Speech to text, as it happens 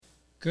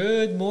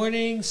Good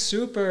morning,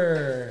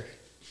 Super.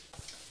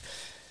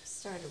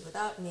 Started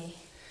without me.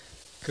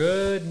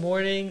 Good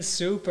morning,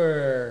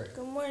 Super.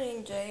 Good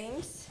morning,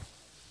 James.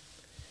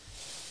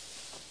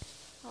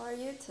 How are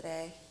you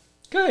today?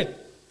 Good,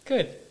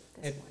 good.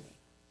 This It- morning.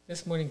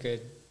 This morning,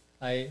 good.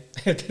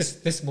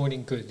 This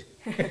morning, good.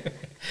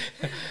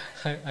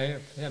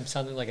 I'm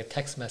sounding like a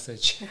text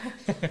message.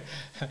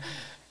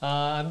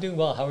 I'm doing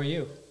well. How are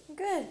you?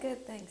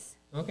 Good, thanks.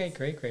 Okay,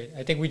 great.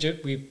 I think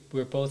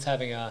we're both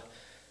having a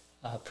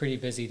pretty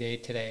busy day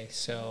today,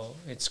 so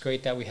it's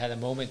great that we had a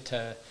moment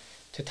to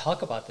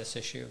talk about this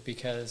issue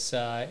because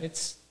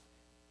it's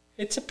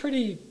a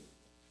pretty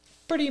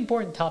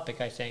important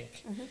topic, I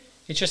think. Mm-hmm.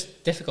 It's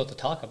just difficult to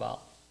talk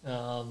about.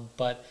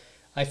 But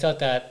I thought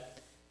that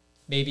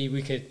maybe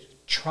we could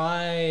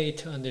try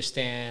to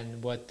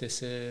understand what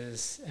this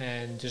is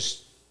and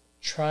just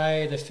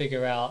try to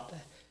figure out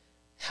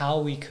how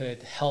we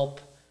could help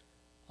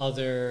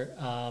other,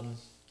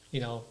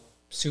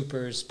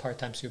 supers,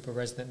 part-time super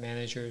resident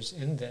managers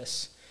in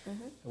this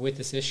Mm-hmm. with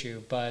this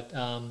issue. But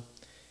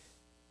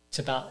it's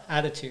about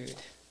attitude.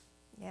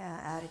 Yeah,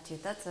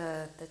 attitude. That's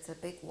a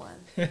big one.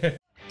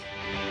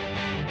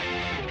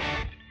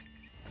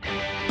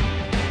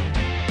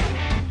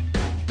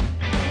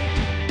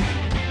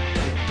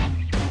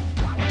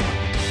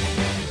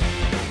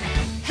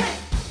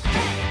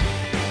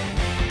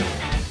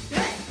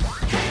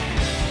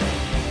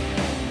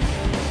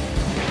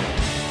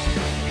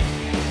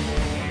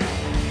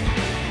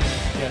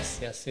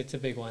 Yes, it's a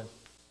big one.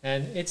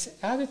 And it's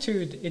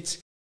attitude.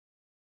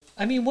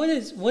 I mean, what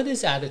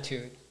is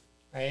attitude,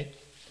 right?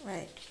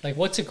 Right. Like,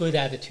 what's a good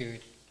attitude?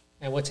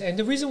 And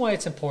the reason why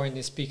it's important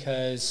is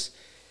because,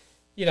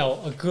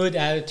 a good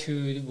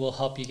attitude will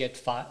help you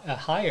get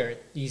hired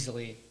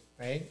easily,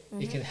 right?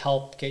 It can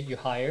help get you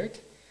hired.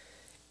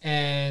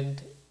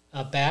 And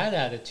a bad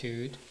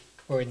attitude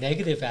or a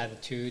negative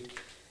attitude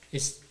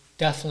is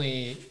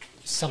definitely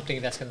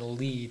something that's going to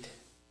lead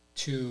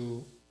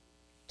to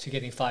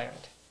getting fired.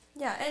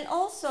 Yeah, and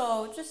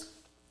also just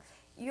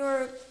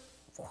your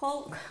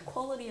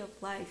quality of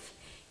life,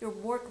 your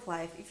work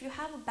life. If you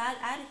have a bad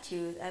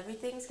attitude,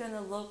 everything's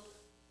gonna look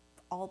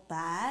all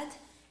bad.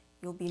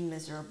 You'll be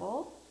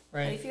miserable.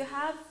 Right. But if you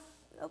have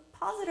a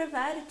positive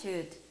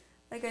attitude,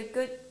 like a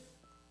good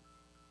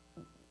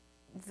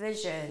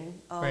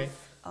vision of Right.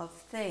 of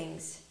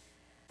things,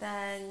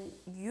 then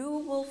you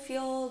will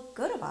feel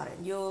good about it.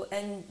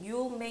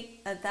 You'll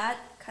make that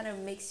kind of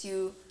makes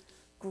you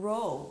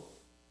grow.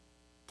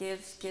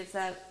 Gives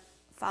that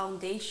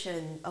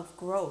foundation of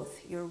growth.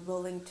 You're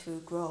willing to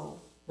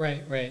grow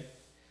Right. as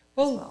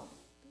Well, well.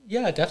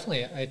 yeah,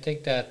 definitely. I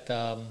think that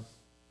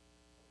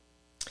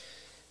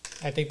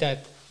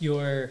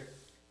you're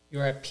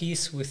at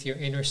peace with your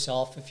inner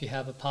self if you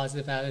have a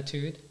positive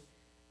attitude,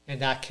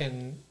 and that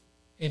can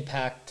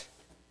impact,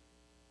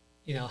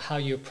 how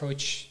you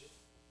approach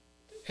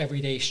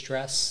everyday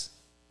stress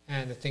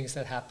and the things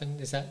that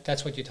happen.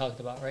 That's what you talked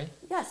about, right?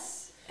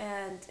 Yes,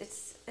 and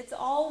it's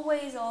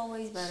always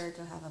better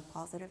to have a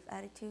positive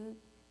attitude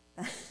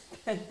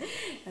than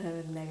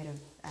a negative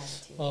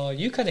attitude. Well,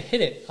 you kind of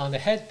hit it on the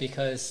head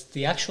because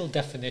the actual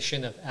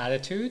definition of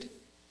attitude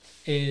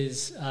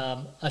is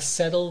a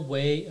settled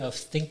way of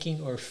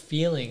thinking or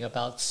feeling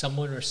about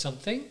someone or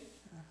something.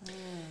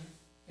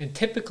 And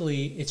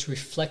typically it's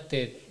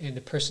reflected in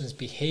the person's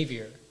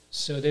behavior.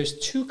 So there's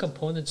two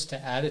components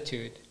to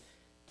attitude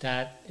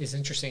that is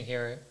interesting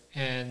here.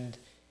 And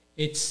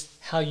it's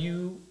how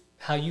you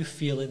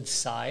feel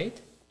inside.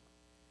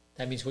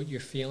 That means what you're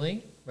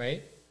feeling,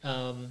 right?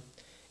 And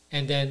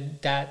then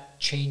that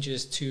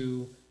changes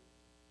to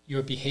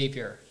your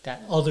behavior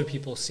that other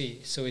people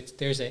see. So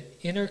there's an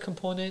inner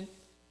component,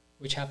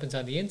 which happens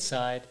on the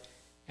inside,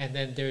 and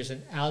then there's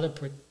an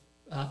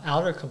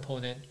outer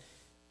component,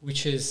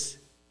 which is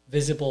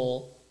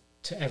visible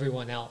to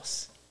everyone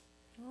else.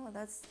 Oh,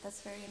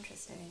 that's very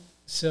interesting.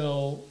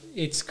 So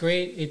it's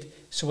great.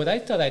 So what I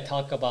thought I'd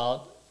talk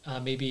about,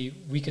 maybe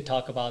we could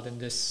talk about in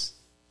this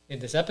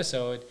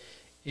episode,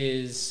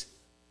 is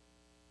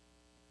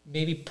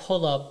maybe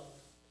pull up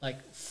like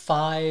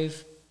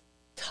 5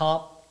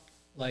 top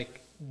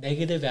like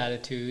negative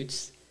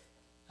attitudes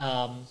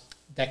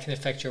that can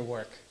affect your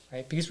work,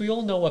 right? Because we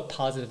all know what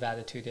positive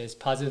attitude is.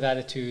 Positive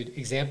attitude,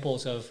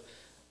 examples of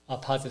a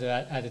positive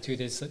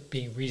attitude is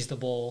being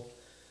reasonable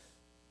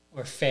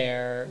or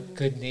fair,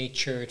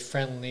 good-natured,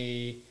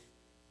 friendly,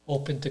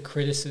 open to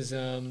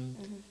criticism,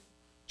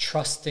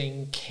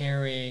 trusting,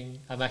 caring.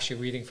 I'm actually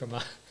reading from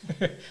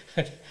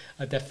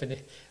a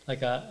definition,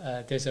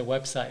 there's a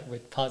website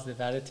with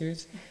positive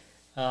attitudes.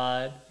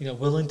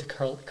 Willing to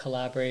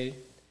collaborate.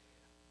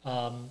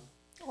 All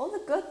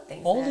the good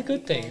things. All the that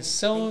good you can things.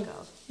 So think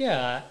of.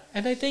 yeah,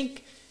 and I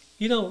think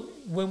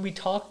when we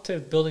talk to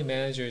building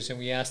managers and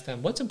we ask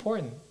them what's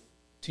important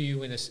to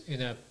you in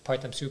a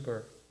part-time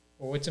super,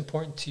 or what's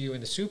important to you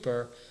in the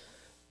super,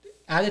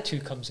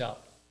 attitude comes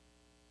up.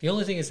 The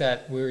only thing is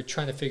that we're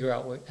trying to figure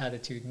out what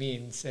attitude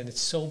means, and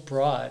it's so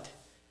broad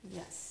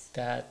Yes.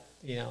 that,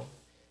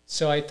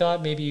 so I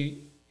thought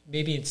maybe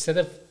maybe instead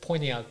of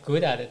pointing out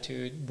good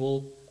attitude,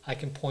 I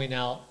can point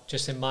out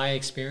just in my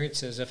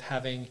experiences of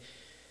having,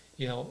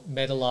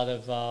 met a lot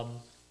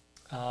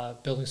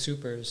of building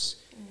supers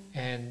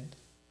and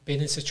been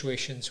in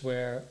situations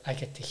where I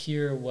get to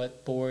hear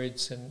what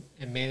boards and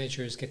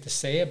managers get to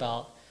say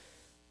about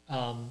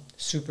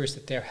supers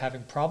that they're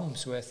having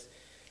problems with,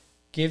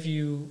 give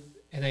you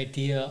an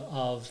idea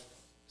of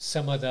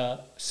some of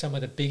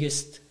the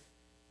biggest,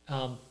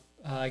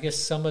 I guess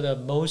some of the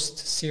most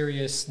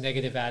serious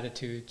negative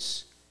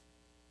attitudes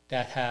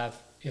that have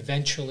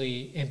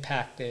eventually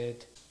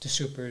impacted the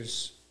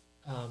super's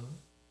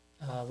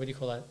what do you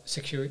call that,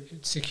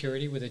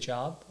 security with a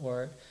job,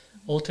 or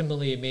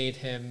ultimately made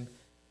him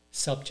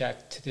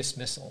subject to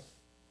dismissal.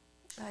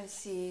 I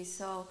see.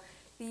 So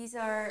these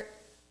are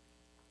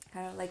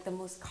kind of like the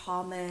most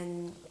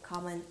common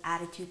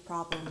attitude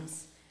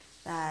problems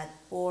that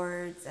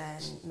boards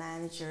and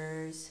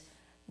managers,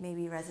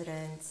 maybe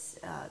residents,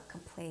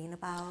 complain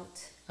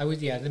about.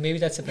 Maybe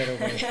that's a better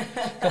way.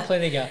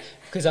 Complaining, yeah,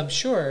 because I'm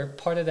sure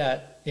part of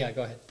that. Yeah,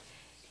 go ahead.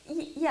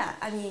 Yeah,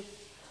 I mean,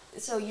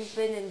 so you've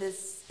been in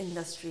this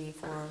industry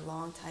for a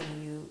long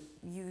time.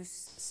 You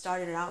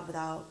started out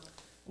without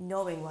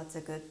knowing what's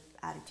a good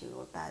attitude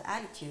or bad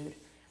attitude,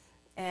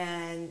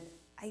 and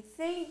I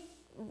think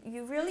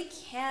you really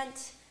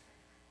can't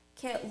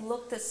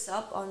look this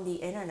up on the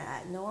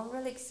internet. No one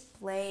really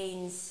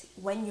explains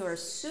when you're a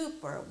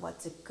super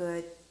what's a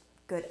good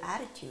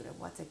attitude and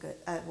what's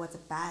a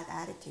bad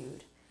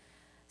attitude.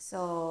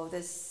 So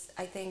this,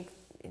 I think,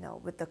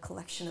 with the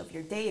collection of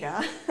your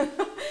data,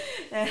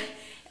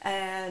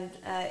 and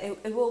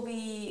it will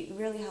be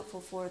really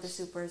helpful for the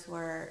supers who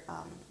are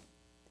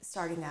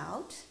starting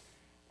out,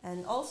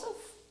 and also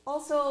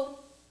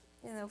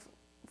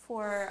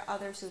for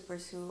other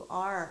supers who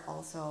are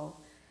also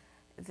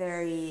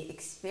very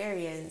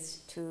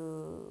experienced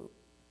to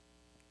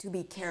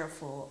be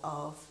careful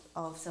of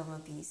some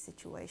of these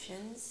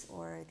situations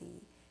or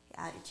the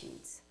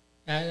attitudes.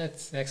 Yeah,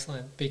 that's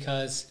excellent,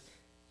 because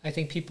I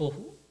think people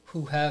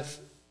who have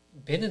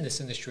been in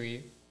this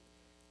industry,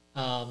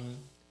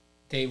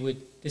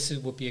 this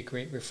would be a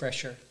great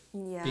refresher.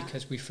 Yeah.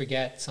 Because we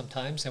forget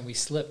sometimes and we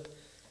slip,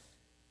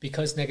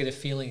 because negative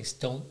feelings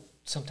don't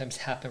sometimes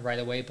happen right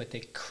away, but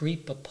they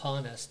creep up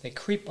on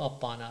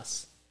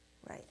us.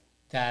 Right.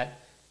 That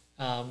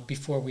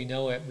before we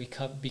know it, we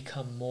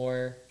become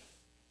more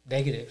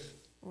negative.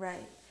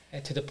 Right.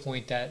 And to the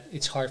point that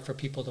it's hard for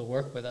people to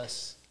work with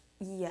us.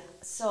 Yeah.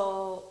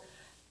 So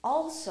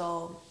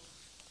also,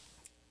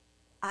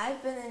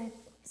 I've been in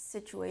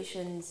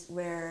situations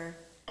where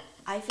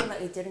I feel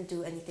like I didn't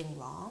do anything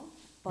wrong,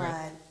 but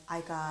right.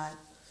 I got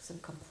some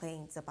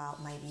complaints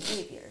about my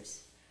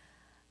behaviors.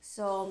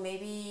 So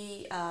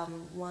maybe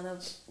one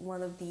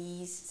of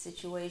these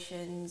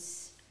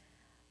situations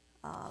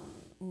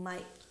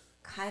might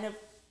kind of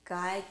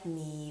guide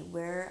me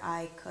where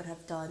I could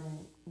have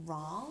done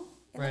wrong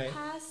in right. the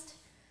past.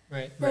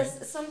 Right.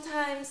 Because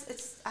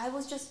sometimes I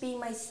was just being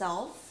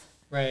myself.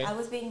 Right. I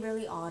was being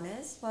really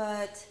honest,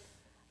 but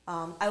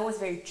I was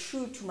very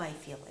true to my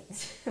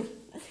feelings.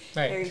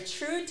 Right. Very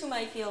true to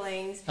my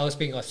feelings. I was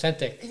being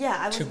authentic. Yeah,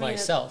 I was to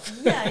myself.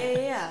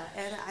 Yeah.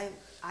 And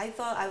I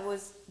thought I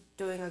was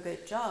doing a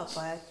good job,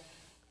 but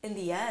in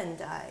the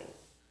end,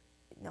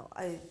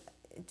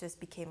 it just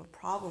became a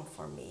problem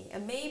for me.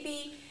 And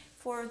maybe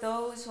for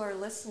those who are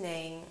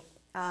listening,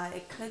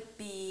 it could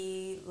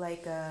be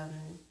like a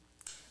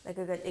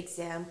good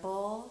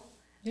example,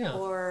 yeah,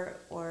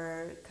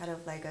 or kind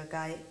of like a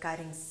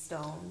guiding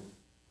stone.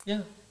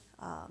 Yeah.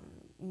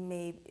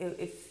 Maybe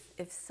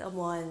if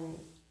someone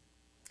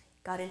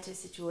got into a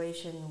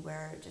situation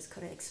where just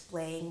couldn't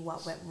explain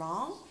what went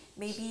wrong,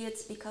 maybe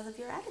it's because of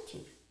your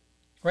attitude.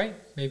 Right.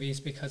 Maybe it's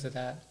because of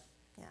that.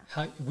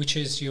 Yeah. Which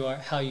is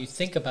how you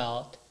think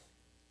about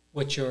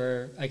what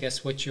your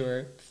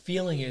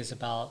feeling is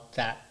about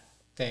that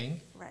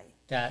thing. Right.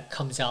 That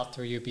comes out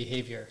through your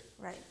behavior.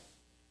 Right.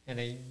 And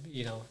then,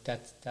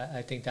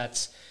 I think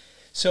that's,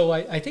 so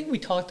I think we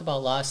talked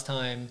about last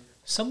time,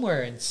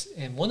 somewhere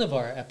in one of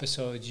our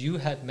episodes, you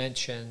had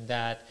mentioned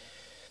that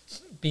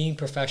being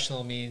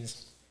professional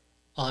means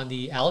on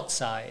the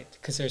outside,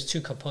 because there's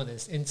two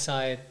components,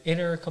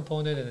 inner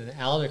component and an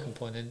outer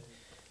component,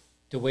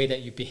 the way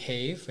that you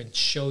behave and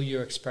show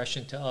your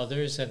expression to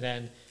others, and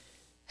then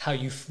how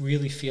you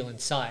really feel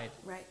inside.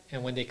 Right.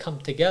 And when they come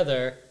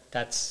together,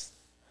 that's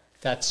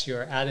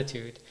your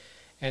attitude.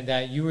 And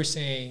that you were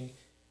saying,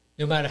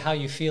 no matter how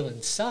you feel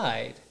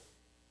inside,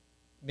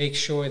 make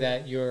sure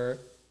that your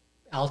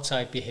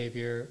outside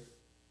behavior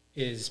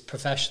is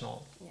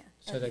professional. Yeah.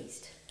 So that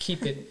least.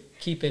 keep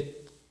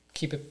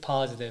it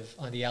positive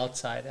on the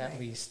outside at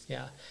least.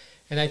 Yeah.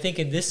 And I think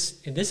in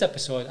this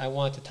episode, I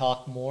want to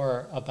talk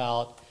more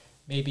about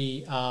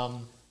maybe I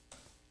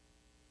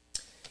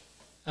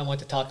want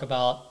to talk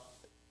about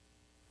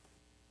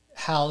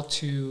how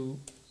to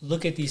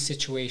look at these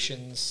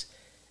situations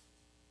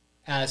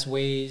as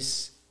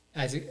ways,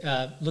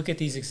 look at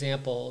these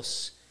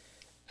examples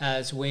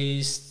as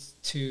ways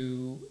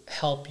to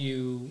help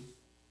you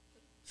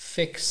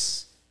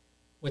fix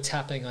what's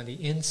happening on the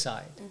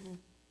inside,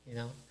 you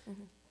know?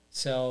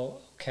 So,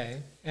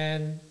 okay.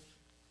 And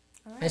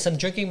All as right. I'm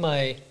drinking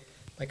my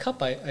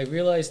cup, I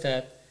realized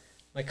that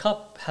my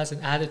cup has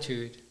an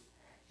attitude.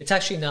 It's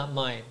actually not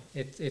mine.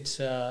 It's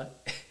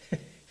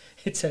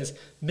it says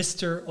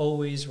Mr.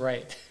 Always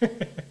Right.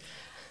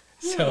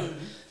 So,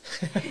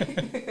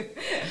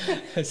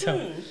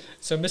 so,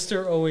 so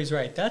Mr. Always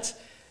Right.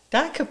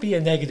 That could be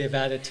a negative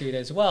attitude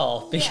as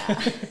well.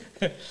 Yeah.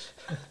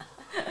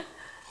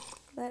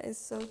 That is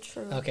so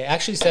true. Okay,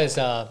 actually says,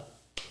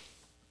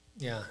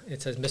 yeah,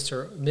 it says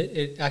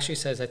it actually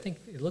says, I think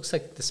it looks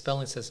like the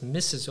spelling says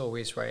Mrs.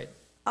 Always Right.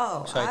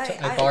 Oh, So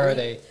I borrowed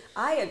agree.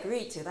 I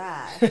agree to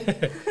that.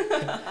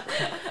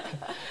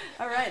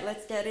 All right,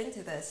 let's get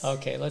into this.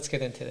 Okay, let's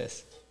get into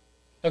this.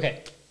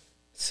 Okay,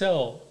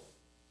 so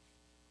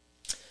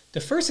the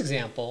first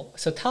example,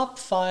 so top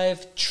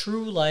 5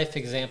 true life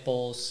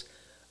examples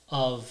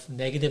of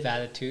negative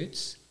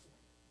attitudes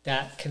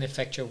that can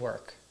affect your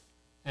work.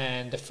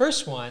 And the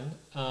first one,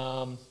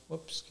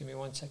 whoops, give me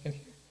 1 second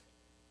here.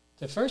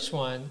 The first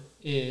one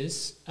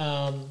is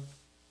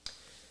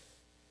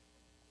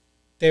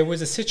there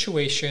was a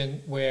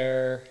situation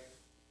where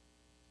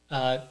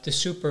the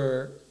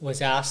super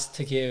was asked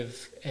to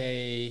give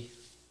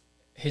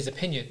his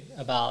opinion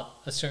about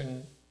a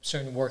certain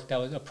work that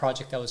was a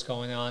project that was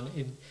going on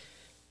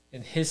in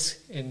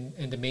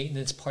the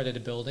maintenance part of the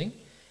building,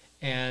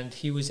 and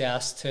he was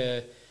asked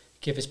to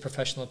give his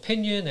professional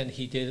opinion, and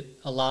he did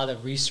a lot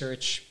of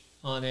research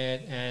on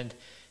it, and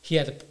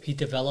he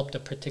developed a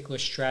particular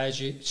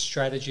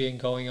strategy and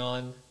going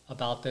on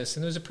about this,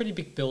 and it was a pretty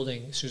big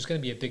building, so it was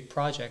going to be a big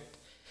project.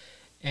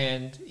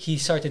 And he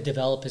started to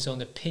develop his own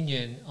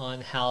opinion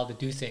on how to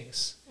do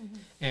things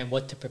and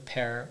what to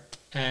prepare.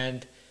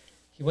 And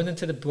he went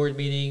into the board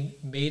meeting,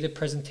 made a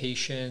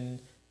presentation,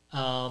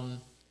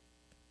 and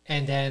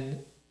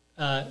then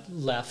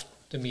left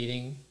the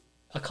meeting.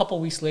 A couple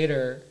weeks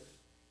later,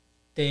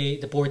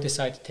 the board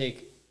decided to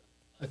take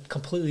a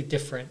completely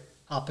different,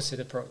 opposite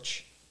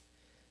approach.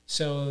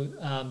 So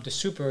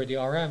the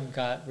RM,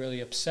 got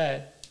really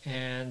upset,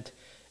 and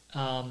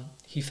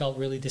he felt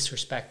really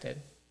disrespected.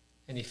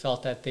 And he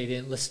felt that they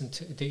didn't listen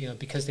to,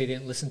 because they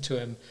didn't listen to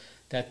him,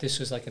 that this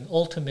was like an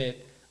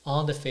ultimate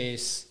on the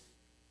face.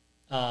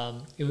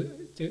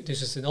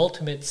 This was an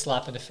ultimate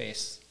slap in the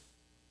face.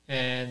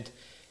 And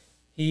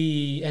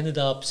he ended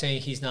up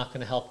saying he's not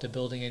going to help the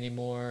building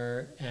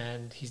anymore,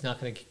 and he's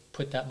not going to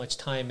put that much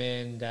time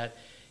in, that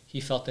he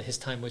felt that his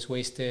time was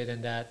wasted,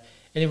 and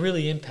it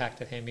really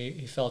impacted him.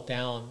 He felt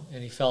down,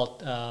 and he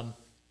felt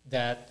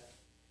that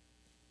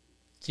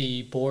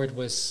the board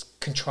was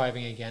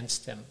contriving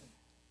against him.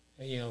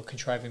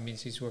 Contriving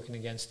means he's working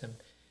against him.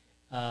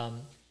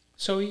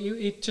 So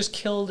it just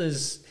killed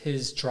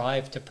his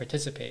drive to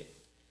participate.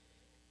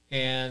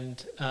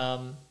 And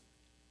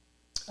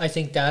I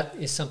think that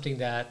is something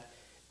that,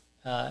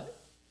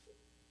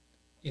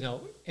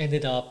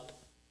 ended up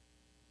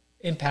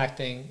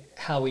impacting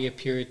how he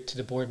appeared to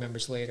the board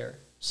members later.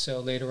 So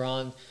later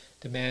on,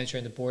 the manager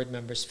and the board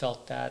members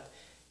felt that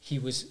he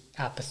was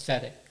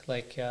apathetic,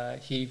 like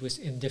he was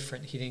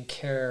indifferent. He didn't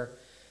care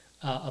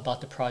about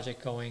the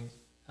project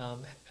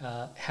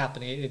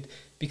happening,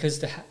 because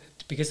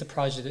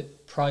the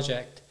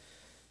project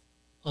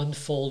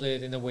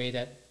unfolded in a way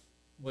that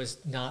was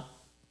not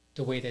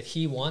the way that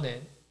he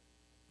wanted.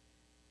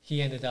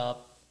 He ended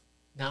up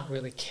not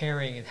really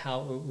caring in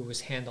how it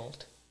was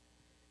handled,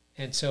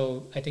 and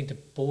so I think the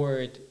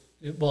board,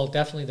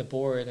 definitely the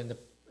board and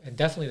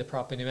definitely the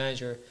property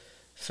manager,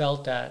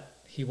 felt that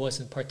he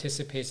wasn't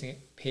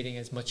participating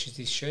as much as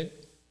he should,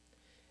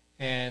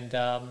 and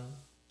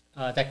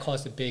that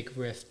caused a big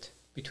rift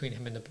between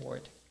him and the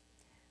board.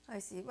 I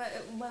see. But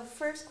my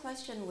first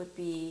question would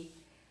be,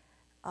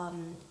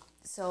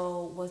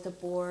 so was the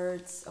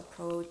board's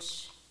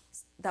approach,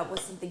 that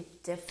was something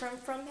different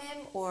from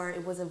him, or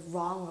it was a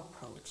wrong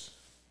approach?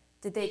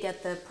 Did they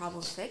get the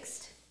problem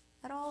fixed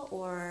at all,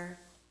 or?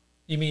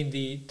 You mean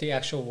the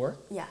actual work?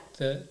 Yeah.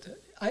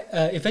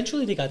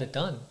 Eventually they got it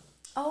done.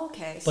 Oh,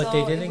 okay. But so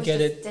they didn't get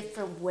it. It was a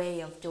different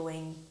way of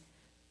doing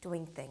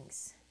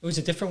things. It was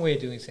a different way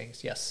of doing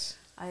things. Yes.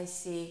 I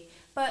see.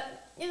 But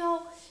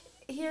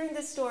hearing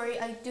this story,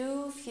 I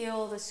do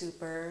feel the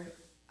super.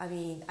 I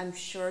mean, I'm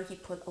sure he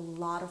put a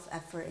lot of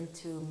effort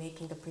into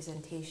making the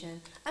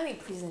presentation. I mean,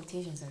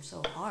 presentations are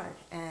so hard,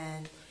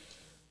 and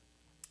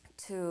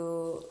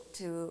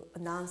to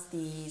announce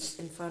these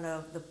in front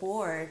of the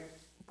board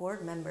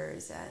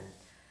members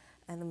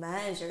and the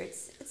manager,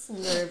 it's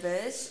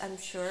nervous. I'm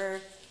sure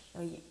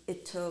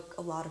it took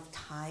a lot of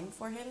time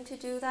for him to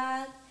do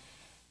that.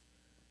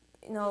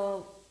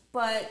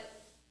 But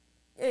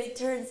it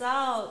turns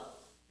out,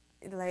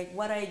 like,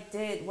 what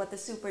the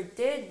super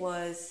did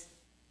was,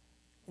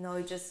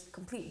 just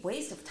complete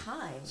waste of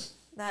time.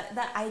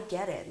 That I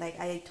get it. Like,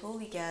 I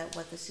totally get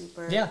what the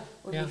super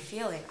would be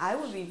feeling. I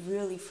would be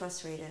really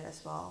frustrated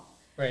as well.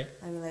 Right.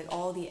 I mean, like,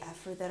 all the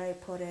effort that I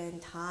put in,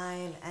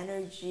 time,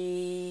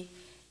 energy,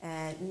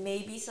 and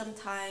maybe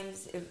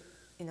sometimes if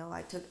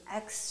I took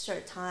extra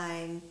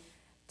time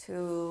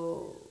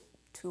to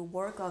to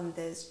work on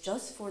this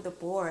just for the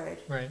board.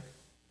 Right.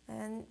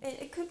 And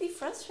it could be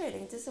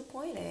frustrating,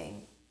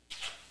 disappointing.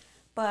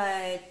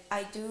 But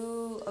I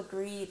do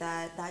agree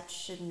that that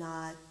should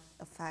not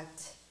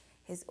affect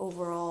his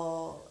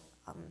overall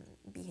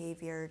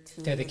behavior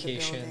to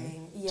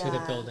Dedication the building. to the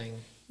building.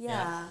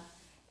 Yeah.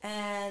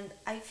 And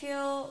I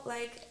feel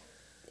like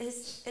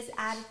his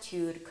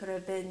attitude could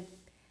have been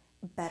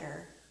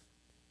better.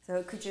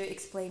 So could you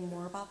explain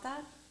more about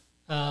that?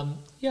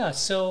 Yeah,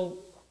 so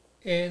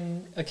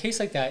in a case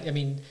like that, I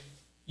mean,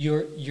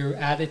 your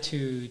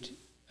attitude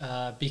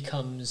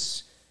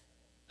becomes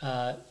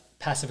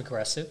passive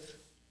aggressive,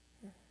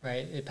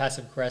 right?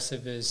 Passive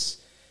aggressive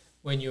is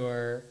when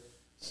you're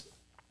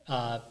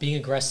being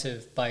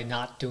aggressive by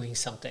not doing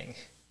something,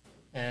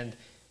 and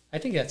I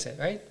think that's it,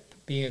 right?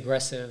 Being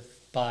aggressive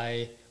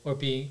by or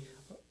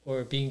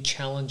being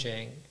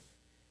challenging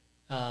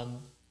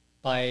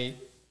by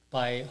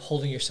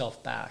holding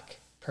yourself back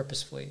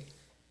purposefully.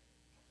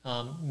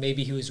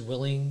 Maybe he was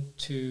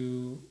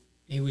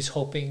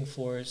hoping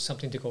for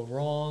something to go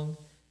wrong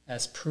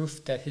as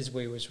proof that his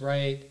way was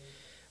right.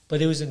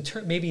 But it was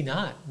maybe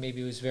not.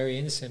 Maybe it was very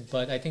innocent.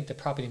 But I think the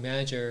property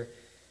manager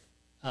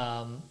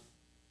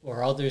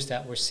or others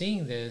that were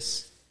seeing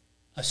this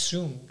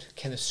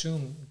can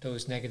assume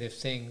those negative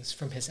things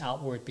from his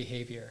outward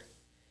behavior.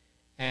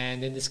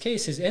 And in this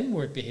case, his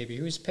inward behavior,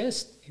 he was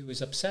pissed. He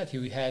was upset.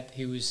 He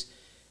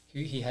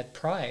had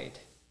pride.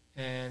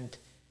 And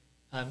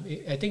I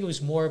think it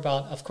was more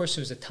about, of course,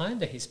 it was the time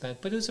that he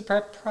spent, but it was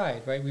about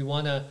pride, right? We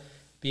want to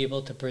be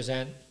able to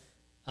present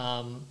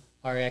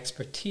our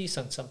expertise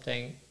on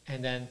something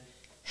and then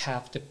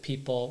have the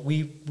people,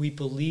 we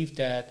believe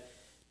that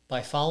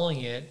by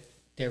following it,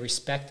 they're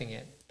respecting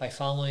it. By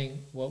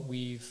following what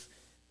we've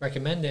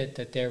recommended,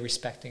 that they're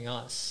respecting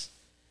us.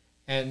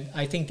 And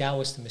I think that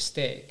was the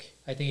mistake.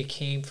 I think it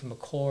came from a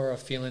core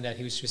of feeling that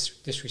he was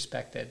just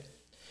disrespected.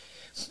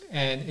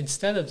 And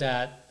instead of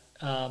that,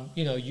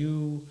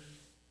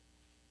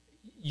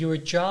 your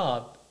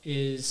job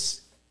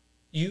is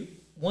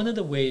one of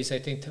the ways I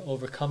think to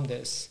overcome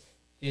this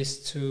is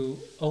to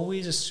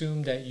always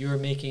assume that you're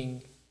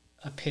making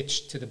a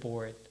pitch to the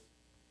board,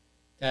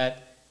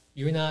 that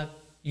you're not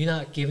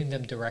giving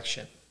them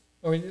direction,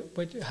 or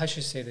how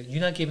should I say that?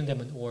 You're not giving them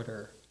an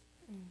order.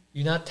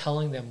 You're not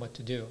telling them what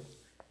to do.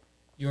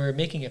 You're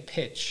making a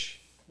pitch,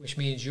 which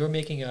means you're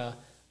making a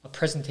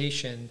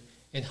presentation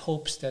in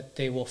hopes that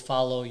they will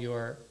follow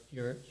your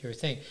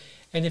thing.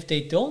 And if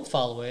they don't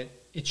follow it,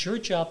 it's your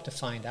job to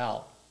find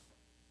out,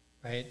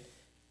 right?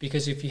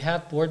 Because if you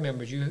have board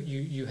members,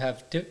 you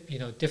have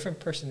different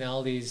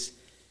personalities,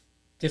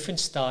 different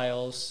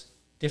styles,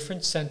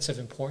 different sense of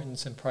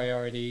importance and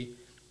priority,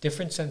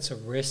 different sense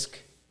of risk,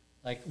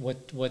 like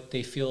what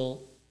they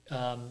feel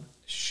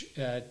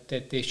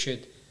that they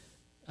should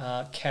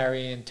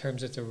carry in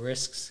terms of the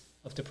risks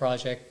of the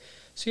project.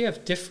 So you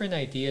have different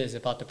ideas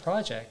about the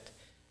project.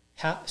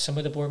 Some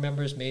of the board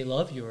members may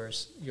love your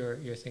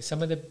thing.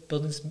 Some of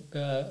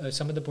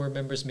the board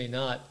members may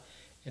not,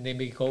 and they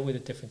may go with a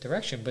different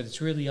direction. But it's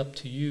really up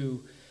to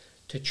you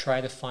to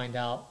try to find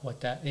out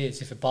what that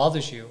is, if it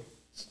bothers you,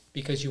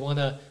 because you want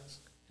to.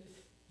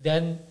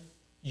 Then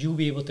you'll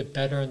be able to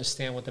better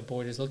understand what the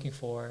board is looking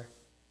for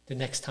the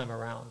next time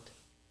around,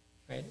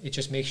 right? It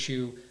just makes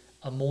you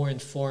a more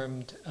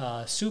informed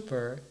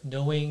super,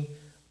 knowing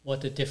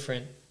what the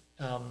different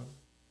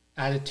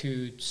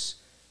attitudes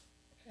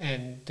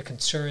and the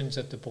concerns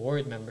of the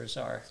board members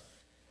are.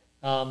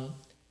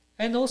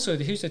 And also,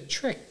 here's a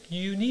trick.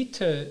 You need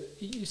to,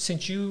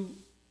 since you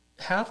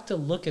have to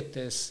look at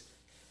this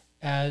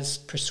as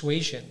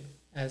persuasion,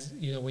 as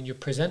when you're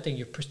presenting,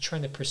 you're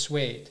trying to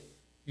persuade.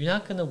 You're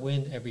not going to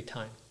win every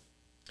time.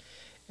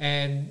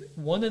 And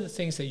one of the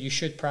things that you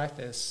should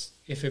practice,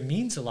 if it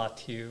means a lot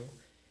to you,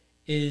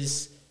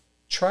 is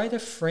try to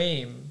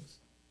frame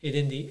it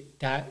in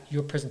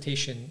your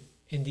presentation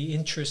in the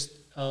interest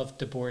of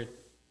the board.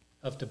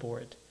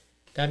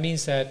 That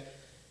means that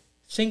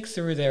think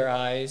through their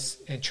eyes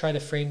and try to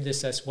frame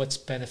this as what's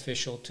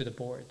beneficial to the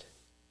board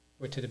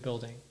or to the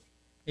building.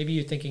 Maybe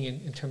you're thinking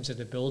in terms of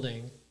the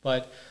building,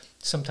 but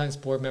sometimes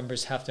board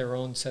members have their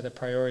own set of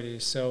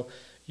priorities. So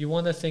you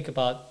want to think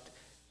about,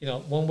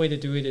 one way to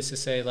do it is to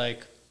say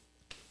like,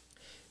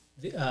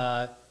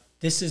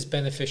 this is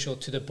beneficial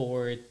to the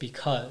board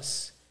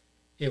because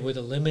it would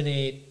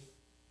eliminate,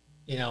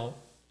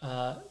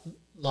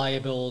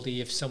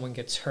 liability if someone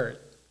gets hurt,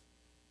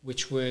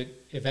 which would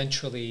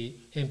eventually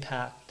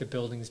impact the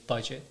building's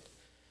budget.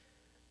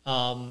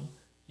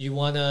 You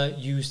want to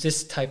use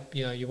this type,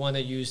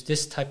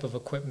 this type of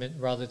equipment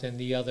rather than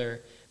the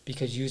other,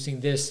 because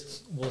using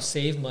this will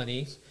save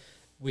money,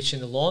 which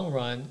in the long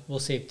run will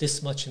save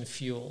this much in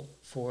fuel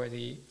for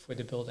the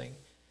building.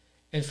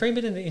 And frame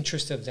it in the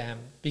interest of them,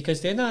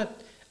 because they're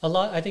not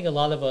I think a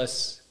lot of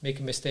us make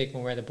a mistake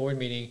when we're at a board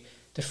meeting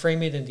to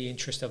frame it in the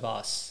interest of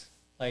us.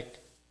 Like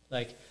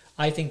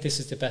I think this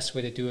is the best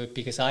way to do it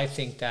because I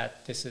think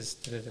that this is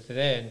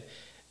and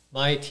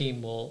my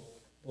team will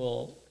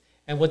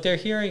and what they're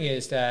hearing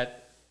is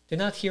that they're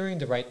not hearing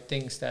the right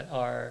things that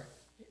are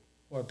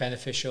or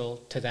beneficial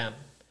to them.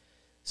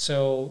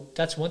 So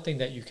that's one thing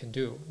that you can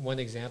do, one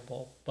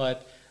example.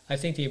 But I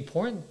think the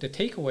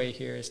takeaway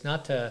here is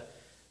not to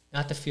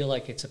feel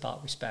like it's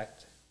about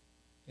respect.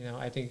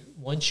 I think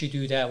once you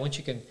do that, once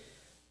you can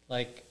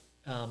like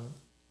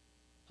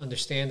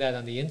understand that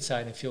on the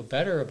inside and feel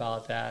better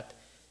about that,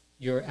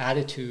 your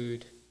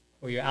attitude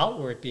or your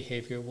outward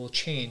behavior will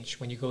change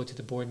when you go to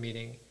the board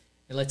meeting.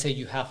 And let's say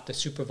you have to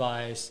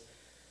supervise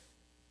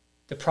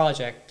the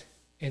project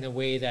in a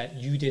way that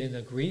you didn't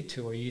agree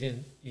to or you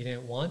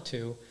didn't want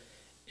to.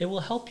 It will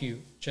help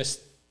you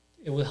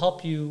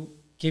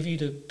give you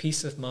the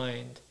peace of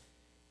mind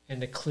and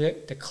the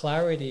clearness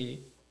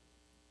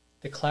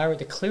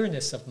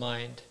of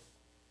mind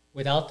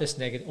without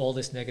all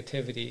this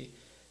negativity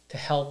to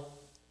help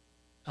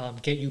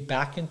get you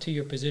back into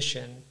your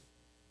position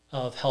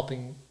of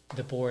helping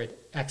the board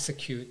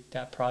execute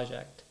that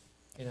project.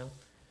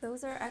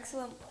 Those are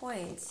excellent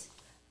points.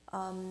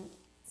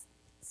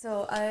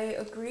 So I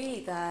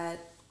agree that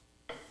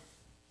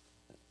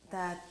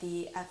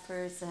the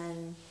efforts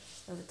and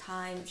the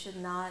time should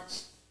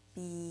not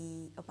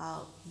be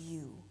about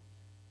you.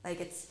 Like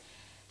it's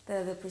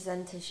the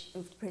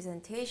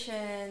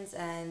presentations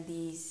and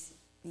these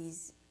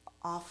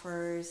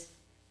offers.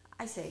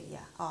 I say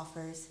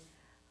offers.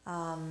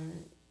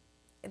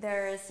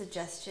 There are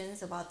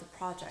suggestions about the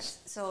projects,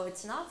 so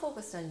it's not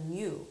focused on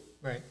you.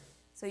 Right.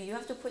 So you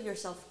have to put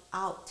yourself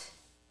out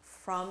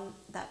from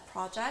that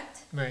project,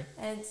 right,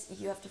 and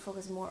you have to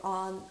focus more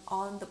on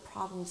the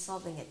problem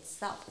solving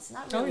itself. It's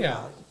not really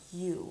about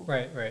you.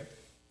 Right.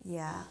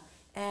 Yeah,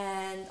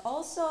 and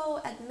also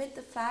admit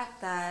the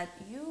fact that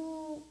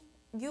you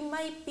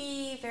might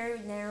be very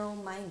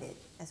narrow-minded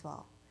as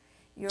well.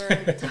 You're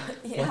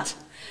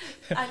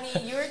I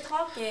mean, you're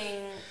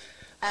talking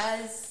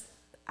as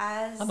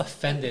I'm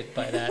offended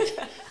by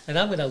that, and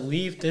I'm gonna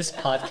leave this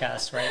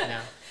podcast right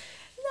now.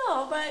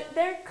 No, but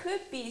there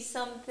could be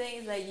some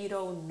things that you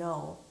don't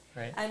know.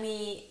 Right. I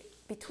mean,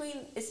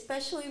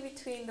 especially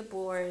between the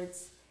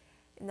boards,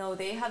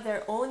 they have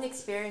their own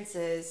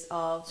experiences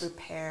of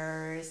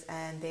repairs,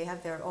 and they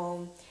have their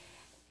own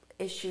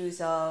issues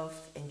of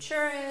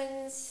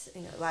insurance,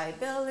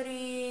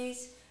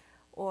 liabilities,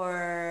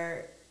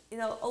 or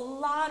a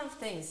lot of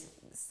things.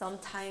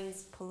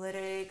 Sometimes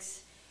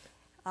politics.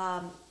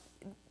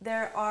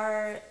 There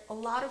are a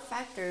lot of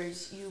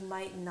factors you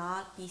might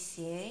not be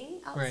seeing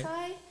outside.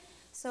 Right.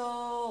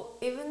 So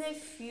even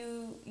if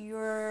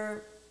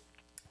your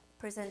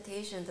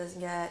presentation doesn't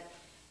get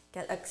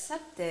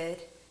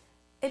accepted,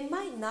 it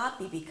might not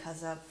be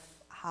because of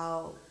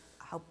how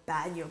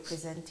bad your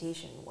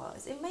presentation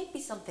was. It might be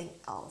something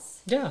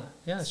else. Yeah,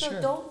 so sure.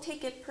 So don't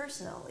take it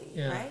personally,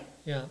 right?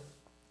 Yeah.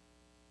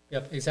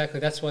 Yep, exactly.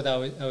 That's what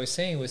I was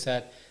saying, was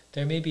that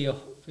there may be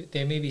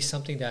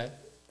something that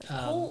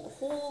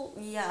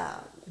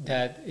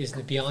that is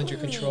beyond your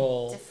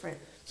control. Different.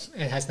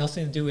 And has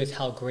nothing to do with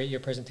how great your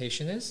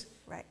presentation is.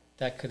 Right.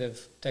 That could have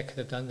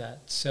done that.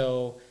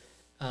 So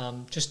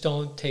just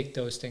don't take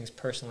those things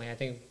personally. I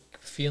think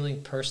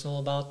feeling personal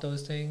about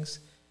those things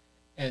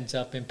ends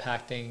up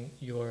impacting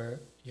your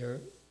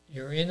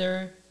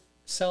inner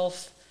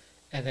self,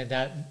 and then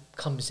that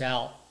comes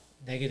out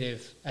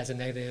negative as a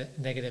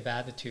negative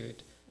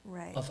attitude.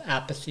 Right. Of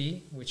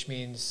apathy, which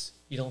means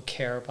you don't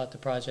care about the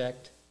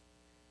project,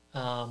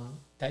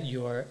 that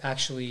you're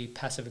actually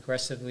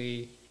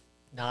passive-aggressively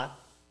not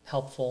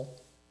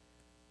helpful,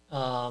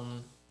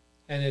 and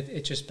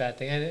it's just a bad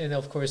thing. And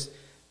of course,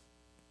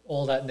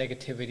 all that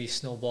negativity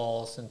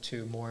snowballs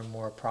into more and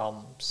more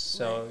problems.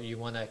 So you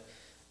want to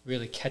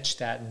really catch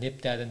that,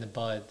 nip that in the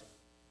bud,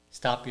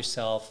 stop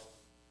yourself,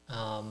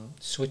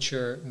 switch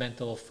your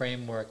mental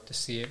framework to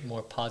see it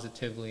more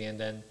positively, and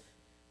then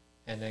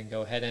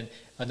go ahead. And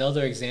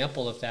another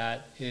example of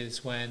that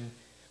is when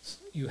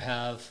you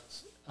have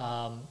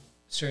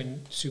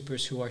certain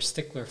supers who are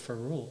stickler for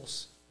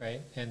rules,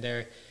 right? And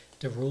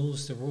the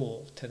rule's the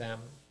rule to them.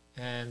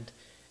 And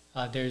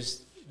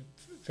there's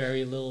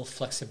very little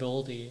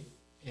flexibility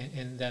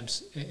in them,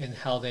 in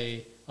how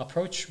they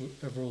approach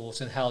the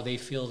rules and how they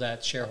feel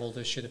that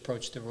shareholders should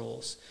approach the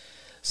rules.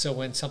 So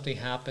when something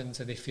happens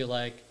and they feel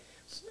like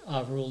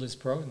a rule is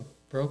broken,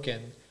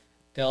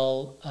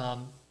 they'll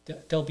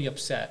be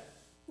upset.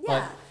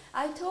 Yeah,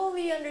 I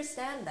totally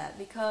understand that,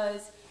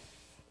 because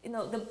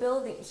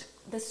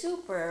the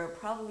super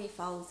probably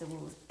follows the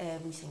rules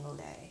every single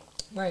day.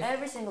 Right.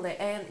 Every single day,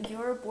 and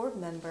you're a board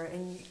member,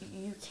 and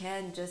you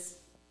can just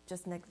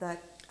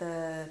neglect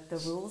the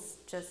rules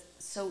just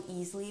so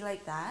easily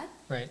like that.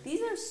 Right.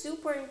 These are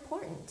super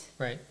important.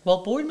 Right.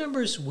 Well, board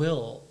members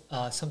will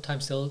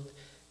sometimes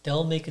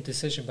they'll make a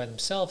decision by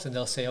themselves, and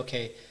they'll say,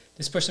 okay,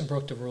 this person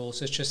broke the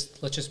rules.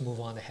 Let's just move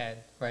on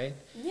ahead, right?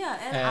 Yeah,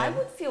 and I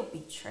would feel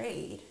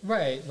betrayed.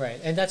 Right.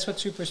 And that's what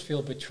supers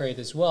feel betrayed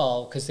as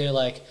well, because they're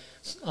like,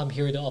 I'm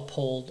here to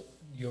uphold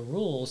your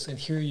rules, and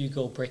here you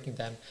go breaking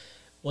them.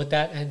 What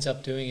that ends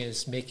up doing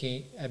is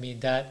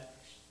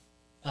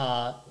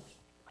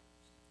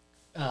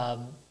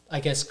I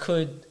guess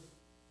could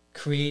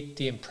create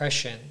the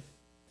impression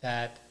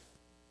that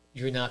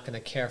you're not going to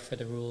care for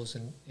the rules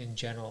in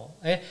general.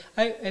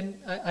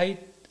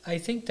 I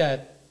think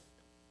that,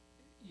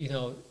 you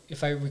know,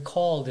 if I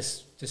recall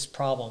this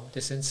problem,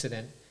 this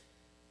incident,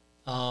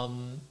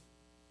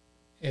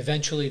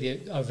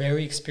 eventually a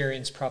very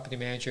experienced property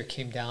manager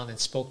came down and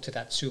spoke to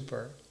that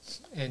super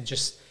and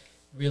just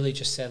really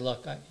just said,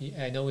 look,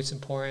 I know it's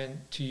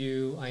important to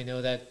you, I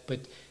know that, but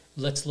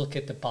let's look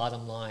at the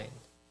bottom line.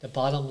 The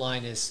bottom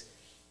line is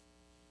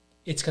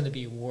it's going to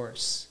be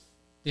worse.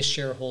 This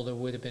shareholder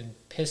would have been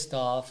pissed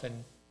off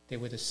and they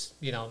would have,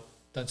 you know,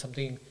 done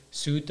something,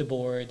 sued the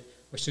board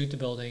or sued the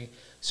building.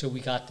 So we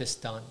got this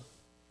done.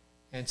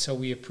 And so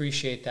we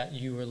appreciate that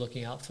you were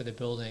looking out for the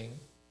building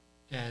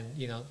and,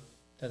 you know,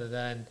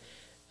 and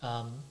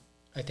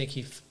I think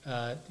he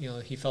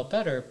felt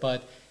better.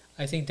 But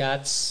I think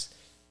that's,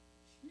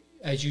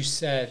 as you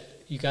said,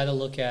 you got to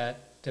look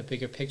at the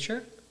bigger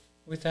picture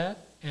with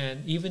that.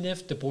 And even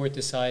if the board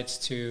decides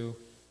to,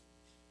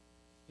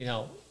 you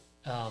know,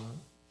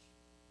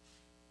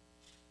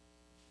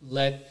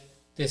 let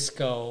this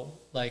go,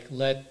 like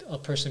let a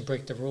person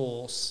break the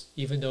rules,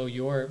 even though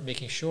you're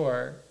making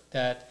sure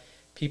that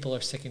people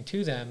are sticking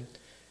to them,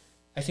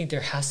 I think there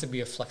has to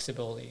be a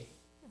flexibility.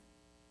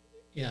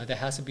 You know, there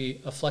has to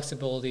be a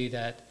flexibility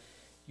that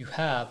you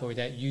have or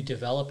that you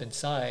develop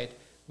inside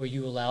where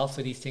you allow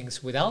for these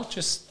things without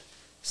just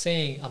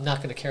saying, I'm not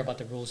going to care about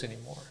the rules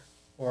anymore.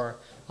 Or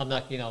I'm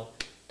not, you know,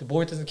 the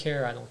board doesn't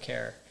care, I don't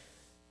care.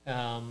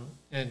 And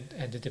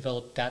to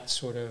develop that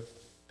sort of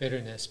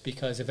bitterness,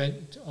 because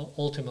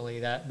ultimately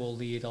that will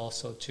lead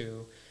also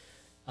to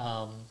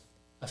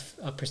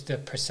the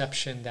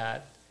perception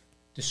that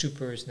the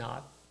super is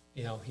not,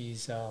 you know,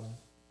 he's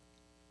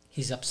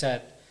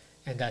upset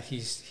and that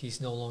he's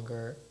no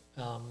longer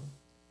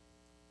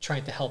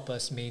trying to help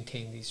us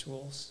maintain these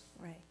rules.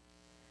 Right.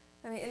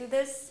 I mean, in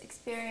this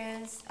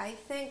experience, I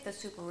think the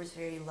super was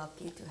very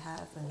lucky to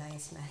have a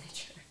nice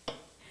manager.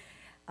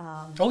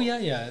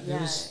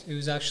 It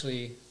was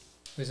actually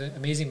an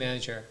amazing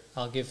manager.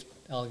 I'll give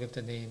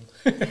the name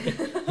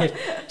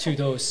to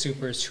those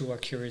supers who are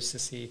curious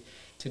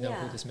to know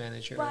who this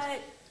manager is.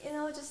 But you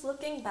know, just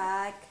looking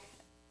back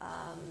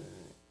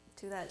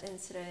to that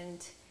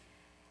incident,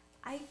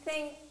 I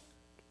think,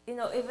 you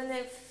know, even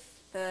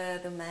if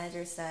the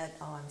manager said,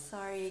 "Oh, I'm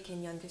sorry,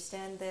 can you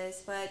understand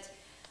this?" But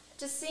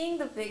just seeing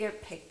the bigger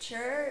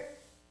picture,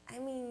 I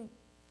mean,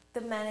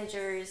 the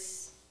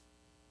manager's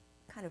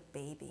kind of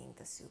babying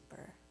the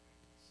super,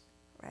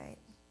 right?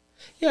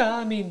 Yeah,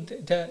 I mean,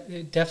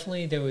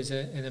 definitely there was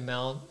an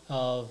amount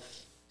of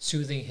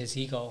soothing his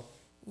ego.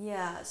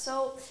 Yeah,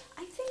 so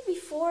I think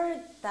before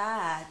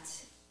that,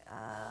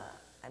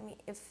 I mean,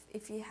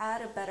 if you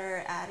had a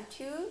better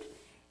attitude,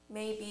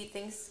 maybe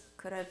things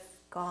could have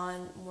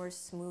gone more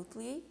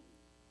smoothly.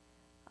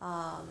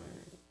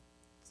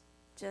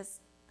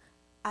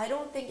 I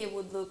don't think it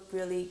would look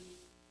really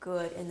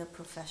good in a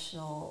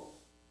professional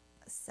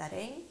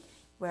setting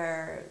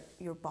where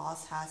your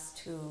boss has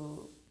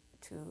to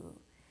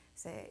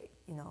say,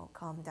 you know,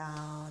 calm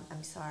down,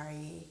 I'm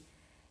sorry.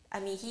 I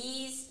mean,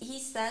 he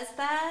says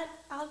that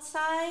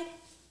outside.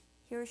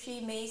 He or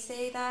she may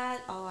say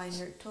that, oh, I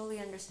totally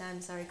understand,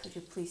 I'm sorry, could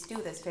you please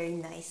do this, very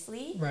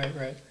nicely.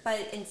 Right.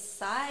 But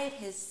inside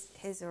his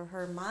or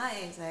her mind,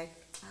 it's like,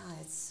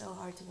 it's so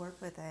hard to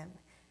work with him.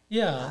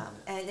 Yeah.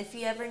 And if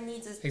he ever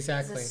needs a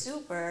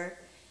super,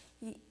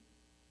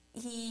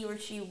 he or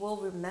she will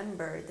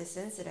remember this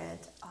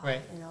incident. Oh,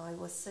 right. You know, it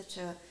was such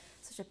a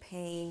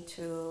pain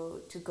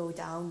to go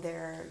down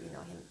there, you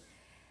know,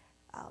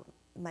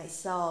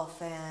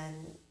 myself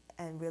and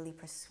really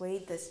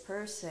persuade this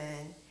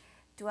person.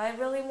 Do I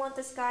really want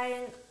this guy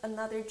in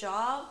another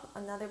job,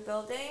 another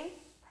building?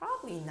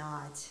 Probably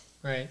not.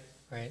 Right.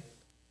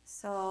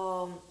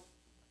 So,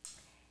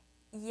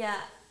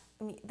 yeah,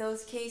 I mean,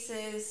 those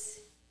cases,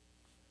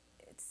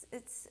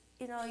 it's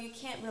you know, you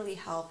can't really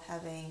help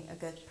having a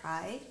good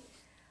pride,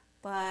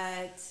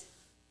 but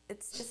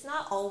it's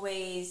not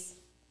always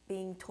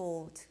being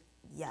told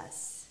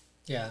yes.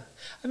 Yeah.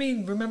 I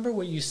mean, remember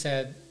what you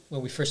said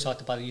when we first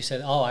talked about it? You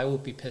said, oh, I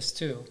would be pissed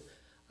too.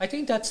 I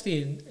think that's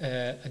the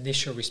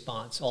initial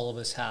response all of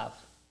us have.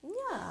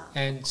 Yeah.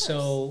 And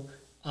so,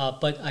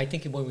 but I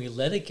think when we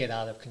let it get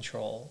out of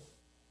control,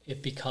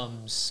 it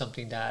becomes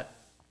something that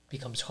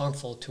becomes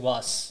harmful to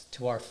us,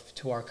 to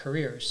our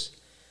careers,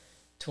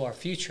 to our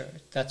future.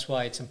 That's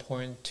why it's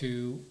important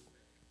to,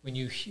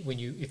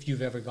 if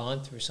you've ever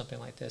gone through something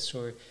like this,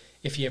 or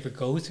if you ever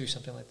go through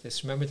something like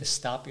this, remember to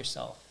stop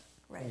yourself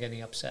from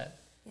getting upset.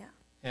 Yeah.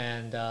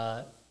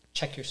 And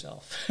check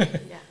yourself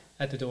yeah.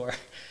 at the door.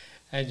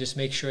 And just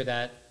make sure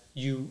that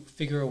you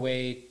figure a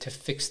way to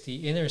fix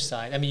the inner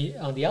side. I mean,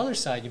 on the outer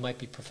side, you might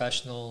be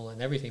professional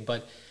and everything,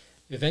 but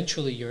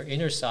eventually your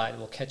inner side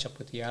will catch up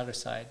with the outer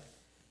side.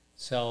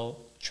 So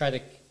try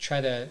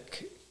to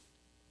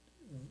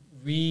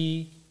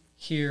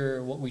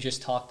re-hear what we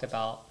just talked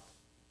about,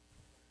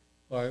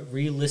 or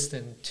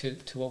re-listen to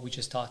what we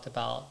just talked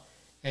about,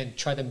 and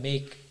try to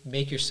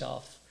make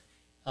yourself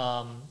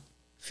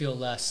feel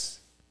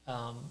less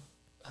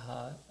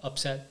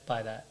upset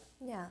by that.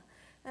 Yeah.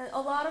 And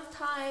a lot of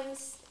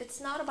times, it's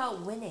not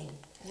about winning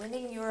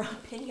your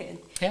opinion.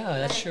 Yeah,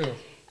 that's true.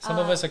 Some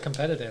of us are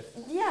competitive.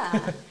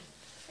 Yeah,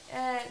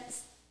 and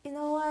you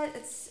know what?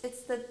 It's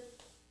the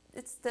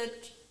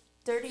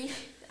dirty.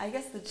 I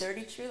guess the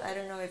dirty truth. I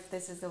don't know if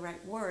this is the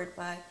right word,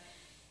 but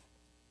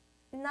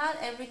not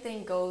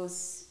everything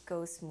goes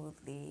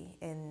smoothly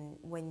in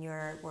when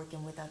you're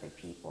working with other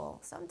people.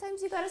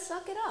 Sometimes you gotta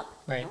suck it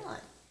up. Right. Come on.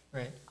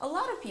 Right. A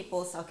lot of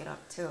people suck it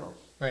up too.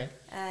 Right.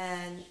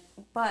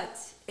 But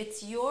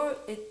it's your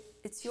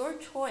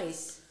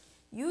choice.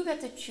 You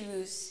get to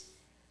choose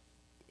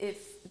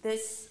if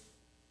this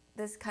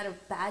kind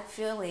of bad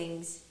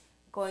feelings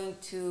going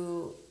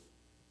to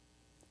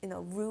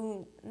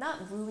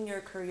not ruin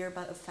your career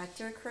but affect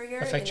your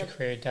career. Affect your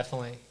career,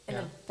 definitely. In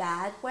a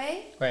bad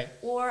way. Right.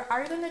 Or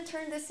are you going to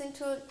turn this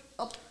into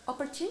an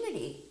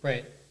opportunity?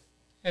 Right.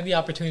 And the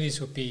opportunities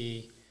would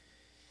be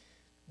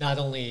not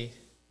only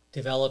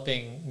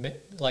developing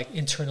like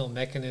internal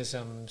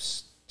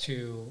mechanisms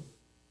to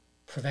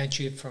prevent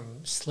you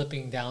from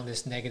slipping down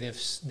this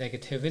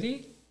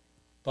negativity,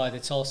 but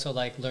it's also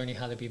like learning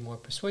how to be more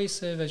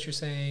persuasive, as you're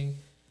saying.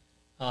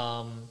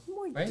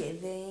 More right?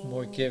 giving.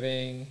 More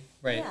giving,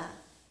 right? Yeah,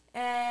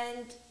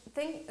 and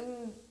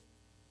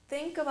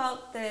think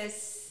about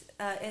this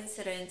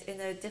incident in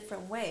a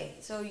different way.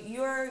 So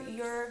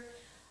your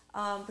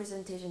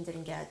presentation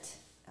didn't get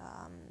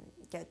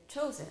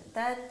chosen.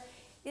 Then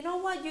you know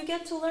what? You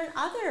get to learn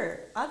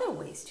other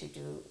ways to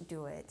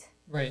do it.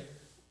 Right.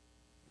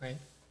 Right.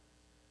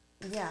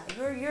 Yeah,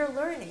 you're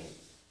learning.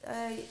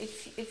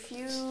 If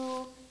you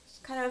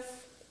kind of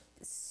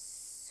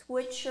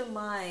switch your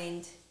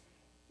mind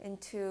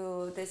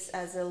into this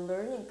as a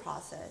learning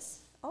process,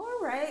 all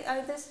right,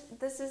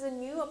 this is a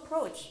new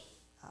approach.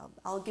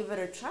 I'll give it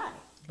a try.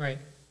 Right.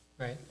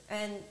 Right.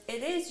 And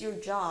it is your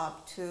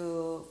job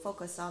to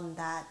focus on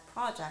that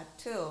project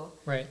too.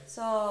 Right.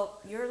 So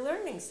you're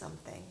learning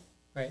something.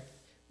 Right.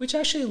 Which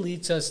actually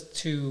leads us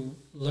to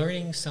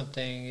learning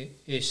something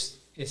is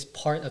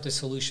part of the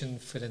solution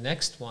for the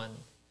next one,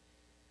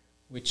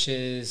 which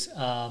is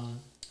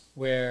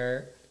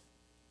where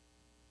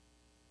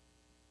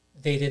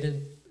they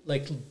didn't,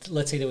 like,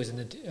 let's say there was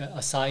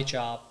a side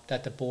job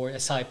that a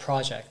side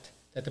project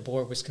that the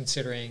board was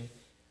considering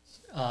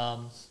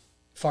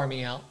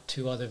farming out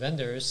to other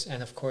vendors,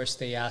 and of course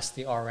they asked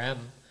the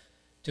RM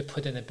to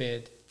put in a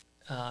bid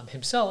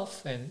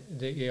himself, and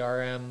the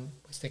RM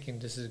was thinking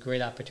this is a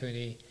great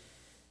opportunity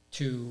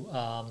to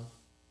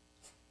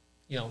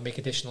make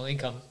additional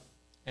income,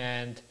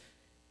 and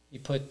he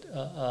put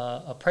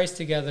a price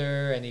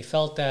together, and he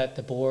felt that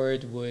the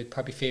board would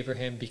probably favor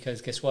him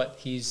because guess what,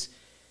 he's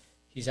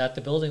at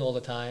the building all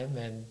the time,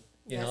 and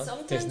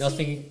there's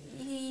nothing.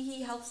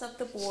 He helps out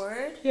the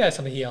board. Yeah,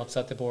 something he helps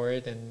out the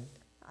board, and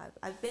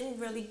I've been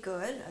really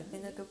good. I've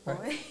been a good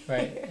boy.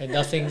 Right. And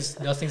nothing's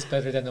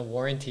better than a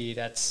warranty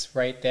that's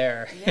right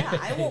there. Yeah,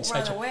 I won't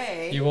run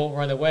away. You won't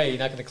run away. You're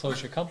not going to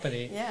close your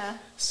company. Yeah.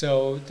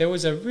 So there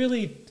was a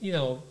really,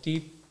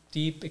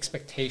 deep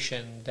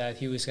expectation that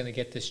he was going to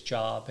get this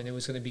job, and it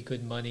was going to be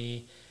good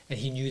money, and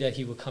he knew that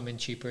he would come in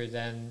cheaper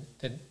than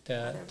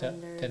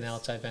the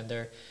outside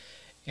vendor.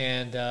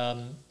 And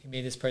he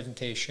made his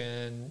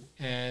presentation,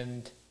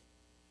 and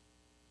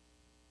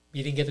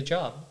he didn't get the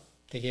job.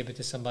 They gave it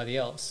to somebody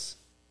else,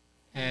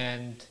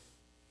 and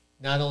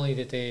not only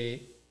did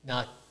they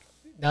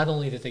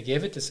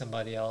give it to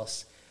somebody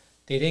else,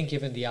 they didn't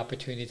give him the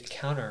opportunity to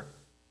counter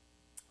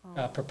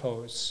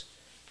propose.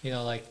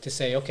 Like to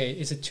say, okay,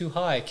 is it too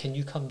high? Can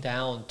you come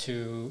down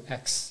to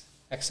X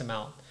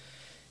amount?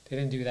 They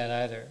didn't do that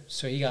either.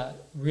 So he got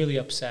really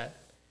upset,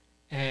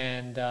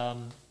 and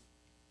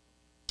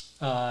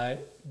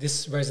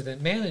this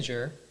resident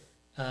manager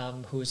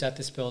who was at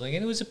this building,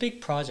 and it was a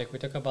big project. We're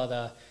talking about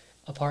a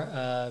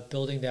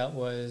building that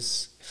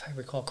was, if I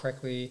recall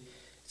correctly,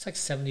 it's like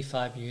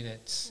 75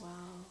 units. Wow.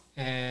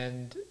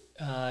 And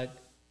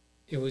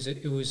it was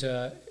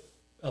a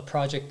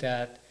project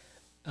that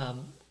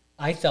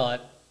I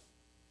thought,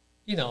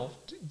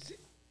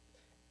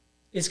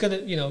 it's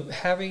gonna,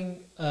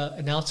 having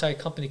an outside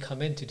company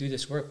come in to do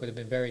this work would have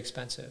been very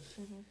expensive.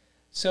 Mm-hmm.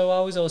 So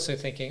I was also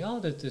thinking,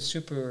 the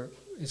super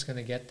is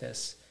gonna get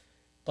this,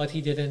 but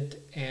he didn't,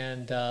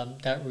 and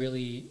that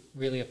really,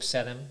 really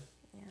upset him.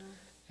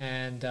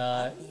 And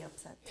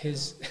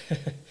his,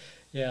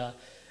 yeah,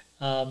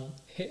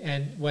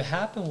 and what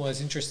happened was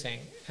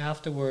interesting.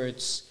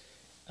 Afterwards,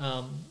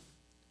 I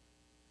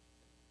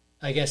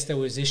guess there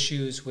was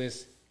issues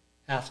with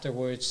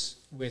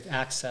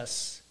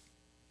access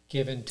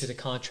given to the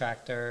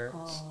contractor,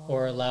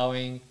 or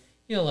allowing,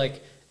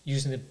 like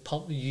using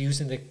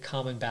the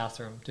common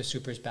bathroom, the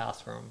super's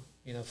bathroom,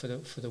 for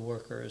the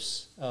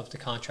workers of the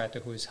contractor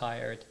who was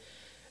hired.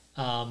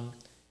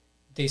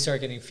 They started